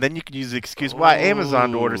them, and then you can use the excuse, well, I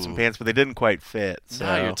Amazon to order some pants, but they didn't quite fit. So.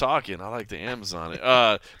 Now you're talking. I like the Amazon it.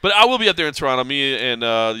 But I will be up there in Toronto. Me and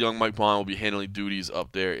the young Mike Bond will be handling duties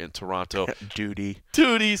up there in Toronto.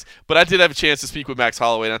 Duties. But I did have a chance to speak with Max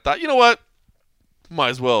Holloway, and I thought, you know what? Might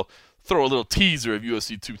as well throw a little teaser of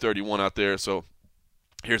UFC 231 out there. So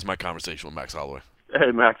here's my conversation with Max Holloway.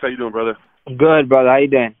 Hey, Max, how you doing, brother? Good, brother. How you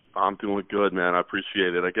doing? I'm doing good, man. I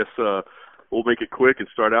appreciate it. I guess we'll make it quick and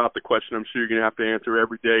start out the question I'm sure you're going to have to answer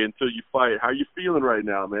every day until you fight. How are you feeling right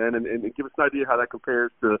now, man? And give us an idea how that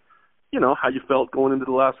compares to, how you felt going into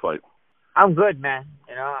the last fight. I'm good, man.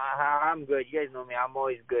 I'm good. You guys know me. I'm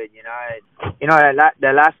always good.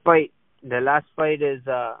 The last fight is,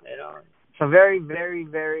 some very, very,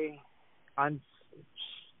 very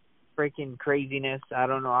freaking craziness. I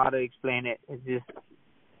don't know how to explain it.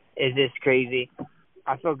 It's just crazy.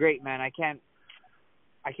 I feel great, man. I can't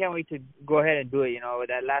wait to go ahead and do it.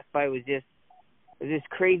 That last fight was just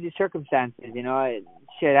crazy circumstances.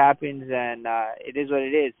 Shit happens, and it is what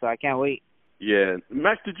it is. So I can't wait. Yeah,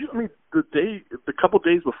 Max, the couple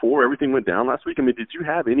days before everything went down last week, did you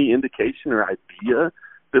have any indication or idea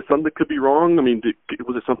that something could be wrong?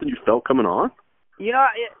 Was it something you felt coming on?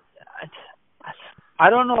 I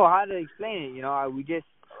don't know how to explain it. We just,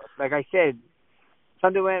 like I said,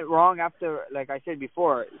 something went wrong after, like I said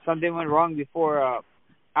before,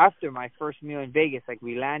 after my first meal in Vegas. Like,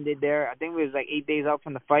 we landed there. I think it was like 8 days out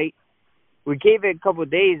from the fight. We gave it a couple of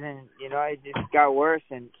days, and, it just got worse.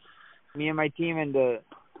 And me and my team and the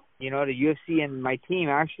UFC and my team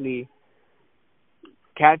actually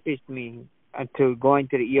catfished me to going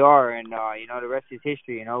to the ER, and, the rest is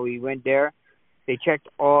history. We went there. They checked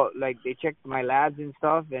my labs and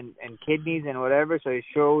stuff and kidneys and whatever, so it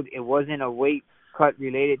showed it wasn't a weight cut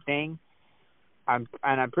related thing. I'm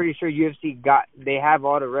pretty sure UFC they have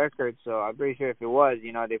all the records, so I'm pretty sure if it was,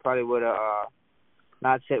 they probably would have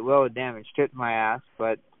not sit well with them and stripped my ass.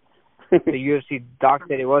 But the UFC doc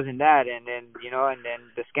said it wasn't that, and then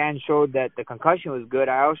the scan showed that the concussion was good.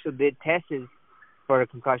 I also did tests for the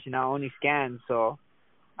concussion, not only scans, so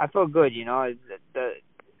I felt good.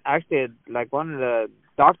 Actually, like, one of the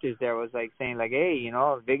doctors there was like saying like, hey,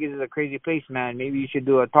 Vegas is a crazy place, man. Maybe you should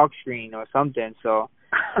do a talk screen or something. So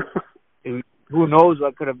who knows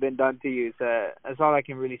what could have been done to you. So that's all I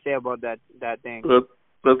can really say about that thing.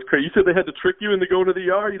 That's crazy. You said they had to trick you into going to the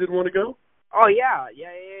ER. You didn't want to go? Oh yeah.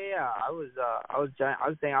 I was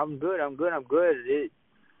saying I'm good.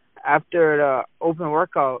 After the open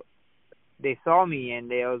workout, they saw me and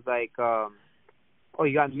they was like, oh,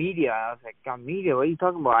 you got media? I was like, got media? What are you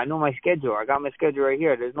talking about? I know my schedule. I got my schedule right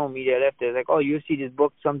here. There's no media left. They're like, oh, UFC just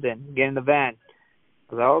booked something. Get in the van.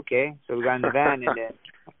 I was like, okay. So we got in the van, and then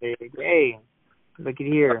they like, hey, look at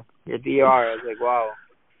here. You're at the ER. I was like, wow.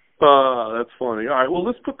 That's funny. All right, well,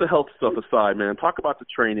 let's put the health stuff aside, man. Talk about the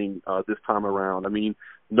training this time around.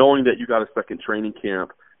 Knowing that you got a second training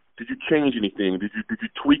camp, did you change anything? Did you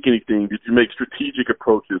tweak anything? Did you make strategic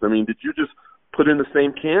approaches? Did you just put in the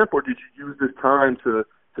same camp, or did you use this time to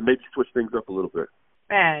maybe switch things up a little bit?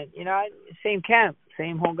 Man, same camp,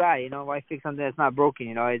 same whole guy. Why fix something that's not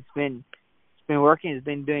broken? It's been working. It's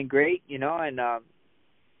been doing great. And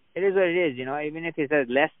it is what it is. Even if it says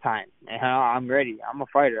less time, I'm ready. I'm a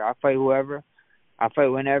fighter. I'll fight whoever. I'll fight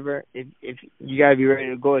whenever. If you gotta be ready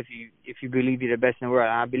to go, if you believe you're the best in the world.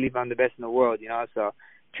 And I believe I'm the best in the world. So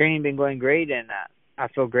training been going great, and I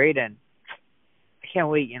feel great, and I can't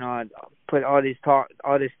wait. Put all this talk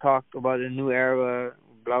about the new era,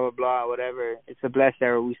 blah blah blah, whatever. It's a blessed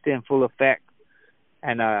era. We still in full effect,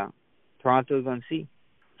 and Toronto's gonna see.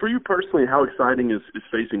 For you personally, how exciting is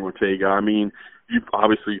facing Ortega? You've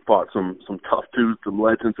obviously fought some tough dudes, some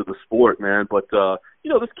legends of the sport, man. But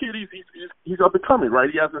this kid, he's up and coming, right?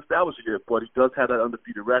 He hasn't established it yet, but he does have that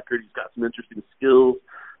undefeated record. He's got some interesting skills.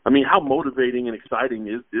 How motivating and exciting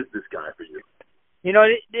is this guy for you?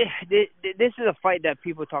 This is a fight that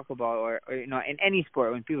people talk about, or in any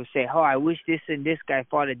sport, when people say, "Oh, I wish this and this guy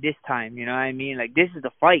fought at this time." You know what I mean? Like, this is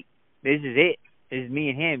the fight. This is it. This is me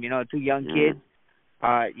and him. Two young kids.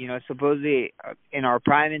 Supposedly in our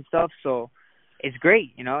prime and stuff. So it's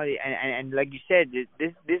great. And like you said,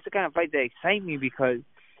 this is the kind of fight that excites me because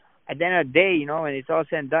at the end of the day, you know, when it's all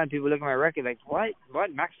said and done, people look at my record like, what?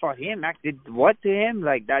 Max fought him? Max did what to him?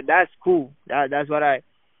 Like that's cool. That's what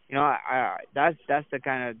that's the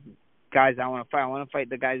kind of guys I want to fight. I want to fight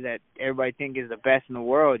the guys that everybody think is the best in the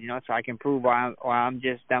world, you know, so I can prove why I'm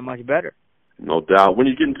just that much better. No doubt. When are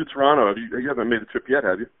you getting to Toronto? You haven't made the trip yet,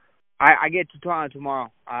 have you? I get to Toronto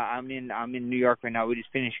tomorrow. I'm in New York right now. We're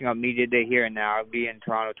just finishing up media day here, and now I'll be in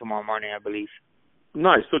Toronto tomorrow morning, I believe.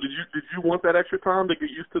 Nice. So did you want that extra time to get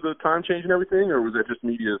used to the time change and everything, or was that just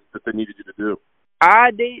media that they needed you to do?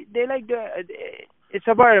 They like it's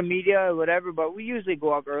about the media or whatever, but we usually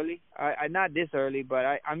go up early. I not this early, but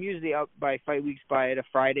I'm usually up by fight weeks by a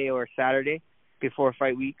Friday or Saturday before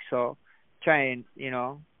fight week. So try and, you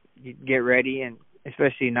know, get ready, and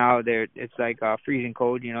especially now it's like freezing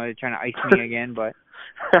cold. You know, they're trying to ice me again, but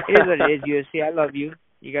it is what it is. UFC, I love you.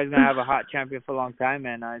 You guys are gonna have a hot champion for a long time,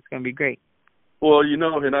 and it's gonna be great. Well, you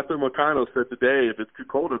know, Renato Moicano said today, if it's too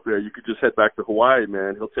cold up there, you could just head back to Hawaii,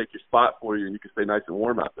 man. He'll take your spot for you, and you can stay nice and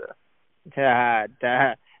warm out there.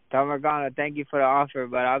 Tom Moicano, thank you for the offer,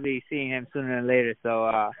 but I'll be seeing him sooner than later.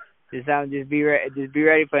 So just be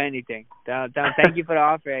ready for anything. Tom, thank you for the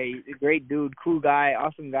offer. He's a great dude, cool guy,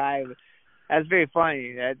 awesome guy. That's very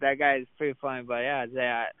funny. That guy is pretty funny. But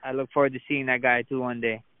yeah, I look forward to seeing that guy too one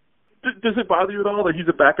day. Does it bother you at all that he's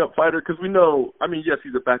a backup fighter? Because we know, I mean, yes,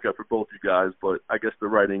 he's a backup for both you guys, but I guess the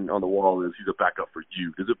writing on the wall is he's a backup for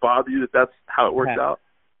you. Does it bother you that that's how it works out?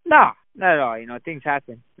 No, not at all. You know, things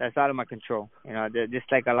happen. That's out of my control. You know,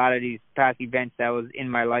 just like a lot of these past events that was in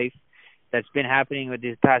my life that's been happening with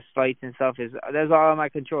these past fights and stuff, that's all out of my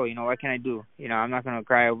control. You know, what can I do? You know, I'm not going to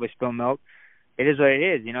cry over spilled milk. It is what it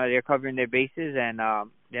is. You know, they're covering their bases, and,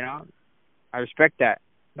 you know, I respect that.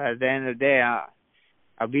 But at the end of the day,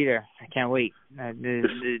 I'll be there. I can't wait.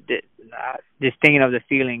 Just thinking of the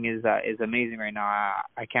feeling is amazing right now.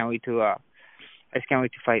 I can't wait to I just can't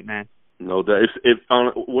wait to fight, man. No doubt.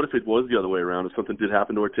 What if it was the other way around? If something did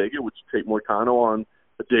happen to Ortega, would you take Moicano on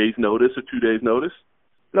a day's notice or 2 days' notice?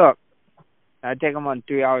 Look, I'd take him on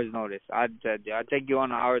 3 hours' notice. I'd take you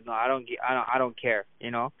on an hour's notice. I don't care.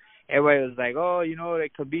 You know, everybody was like, oh, you know,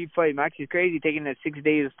 that Khabib fight. Max is crazy taking that 6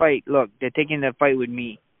 days to fight. Look, they're taking the fight with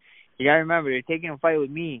me. You gotta remember, they're taking a fight with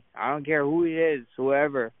me. I don't care who it is,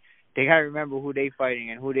 whoever. They gotta remember who they fighting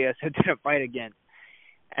and who they are set to fight against,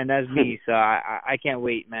 and that's me. So I can't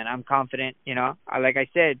wait, man. I'm confident. You know, like I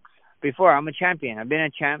said before, I'm a champion. I've been a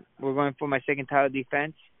champ. We're going for my second title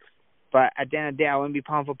defense. But at the end of the day, I wouldn't be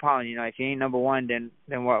pound for pound. You know, if you ain't number one, then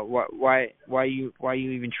why you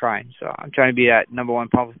even trying? So I'm trying to be that number one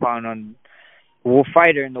pound for pound on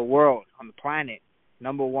fighter in the world, on the planet,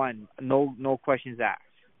 number one. No questions asked.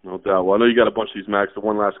 No doubt. Well, I know you got a bunch of these, Max. So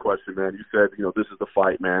one last question, man. You said, you know, this is the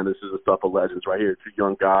fight, man. This is the stuff of legends right here. 2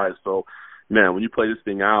 young guys. So, man, when you play this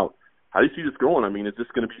thing out, how do you see this going? I mean, is this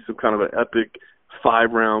going to be some kind of an epic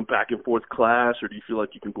 5-round back-and-forth clash, or do you feel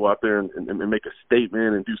like you can go out there and make a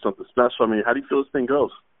statement and do something special? I mean, how do you feel this thing goes?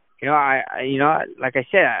 You know, like I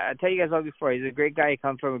said, I tell you guys all before, he's a great guy. He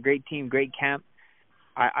comes from a great team, great camp.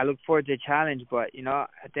 I look forward to the challenge, but, you know,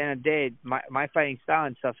 at the end of the day, my fighting style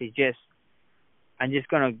and stuff is just, I'm just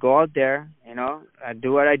going to go out there, you know,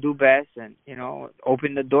 do what I do best and, you know,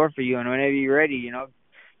 open the door for you. And whenever you're ready, you know,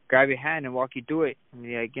 grab your hand and walk you through it. And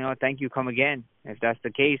be like, you know, thank you, come again, if that's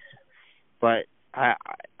the case. But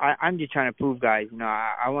I'm just trying to prove, guys, you know,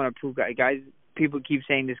 I want to prove, guys, people keep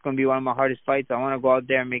saying this is going to be one of my hardest fights. I want to go out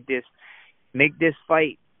there and make this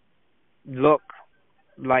fight look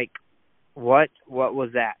like what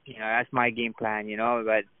was that? You know, that's my game plan, you know.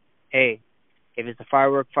 But, hey, if it's a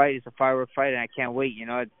firework fight, it's a firework fight, and I can't wait. You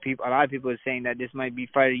know, a lot of people are saying that this might be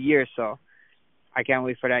fight of the year, so I can't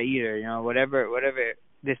wait for that either. You know, whatever.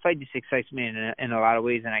 This fight just excites me in a lot of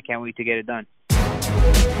ways, and I can't wait to get it done.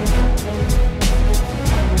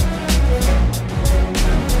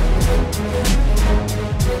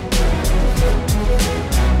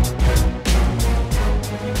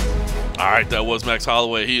 All right, that was Max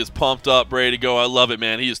Holloway. He is pumped up, ready to go. I love it,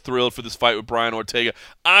 man. He is thrilled for this fight with Brian Ortega.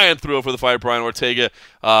 I am thrilled for the fight with Brian Ortega.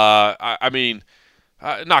 I mean,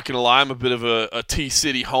 not going to lie, I'm a bit of a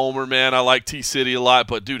T-City homer, man. I like T-City a lot,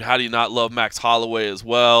 but, dude, how do you not love Max Holloway as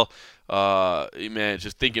well? Man,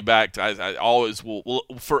 just thinking back, I always will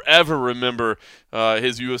forever remember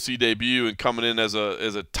his UFC debut and coming in as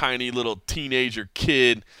a tiny little teenager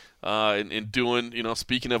kid. And doing, you know,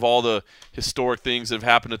 speaking of all the historic things that have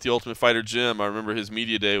happened at the Ultimate Fighter gym, I remember his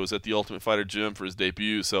media day was at the Ultimate Fighter gym for his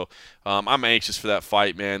debut. So I'm anxious for that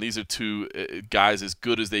fight, man. These are 2 guys as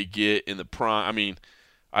good as they get in the prime. I mean,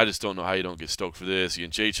 I just don't know how you don't get stoked for this. You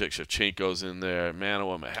and Jacek Shevchenko's in there. Man,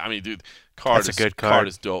 oh man. I mean, dude, That's a good card. Card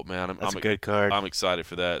is dope, man. That's a good card. I'm excited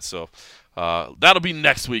for that. So that'll be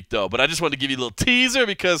next week, though. But I just wanted to give you a little teaser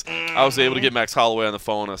because I was able to get Max Holloway on the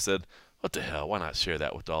phone. I said, what the hell? Why not share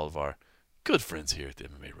that with all of our good friends here at the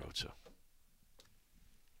MMA Roadshow?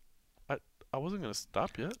 I wasn't going to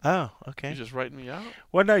stop yet. Oh, okay. You're just writing me out?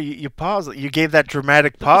 Well, no, you paused. You gave that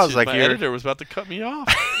dramatic pause Shit, like my editor was about to cut me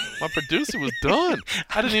off. My producer was done.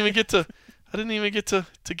 I didn't even get to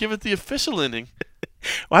give it the official ending.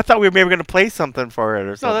 Well, I thought we were maybe going to play something for it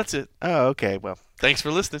or something. No, that's it. Oh, okay. Well, Thanks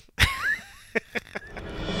for listening.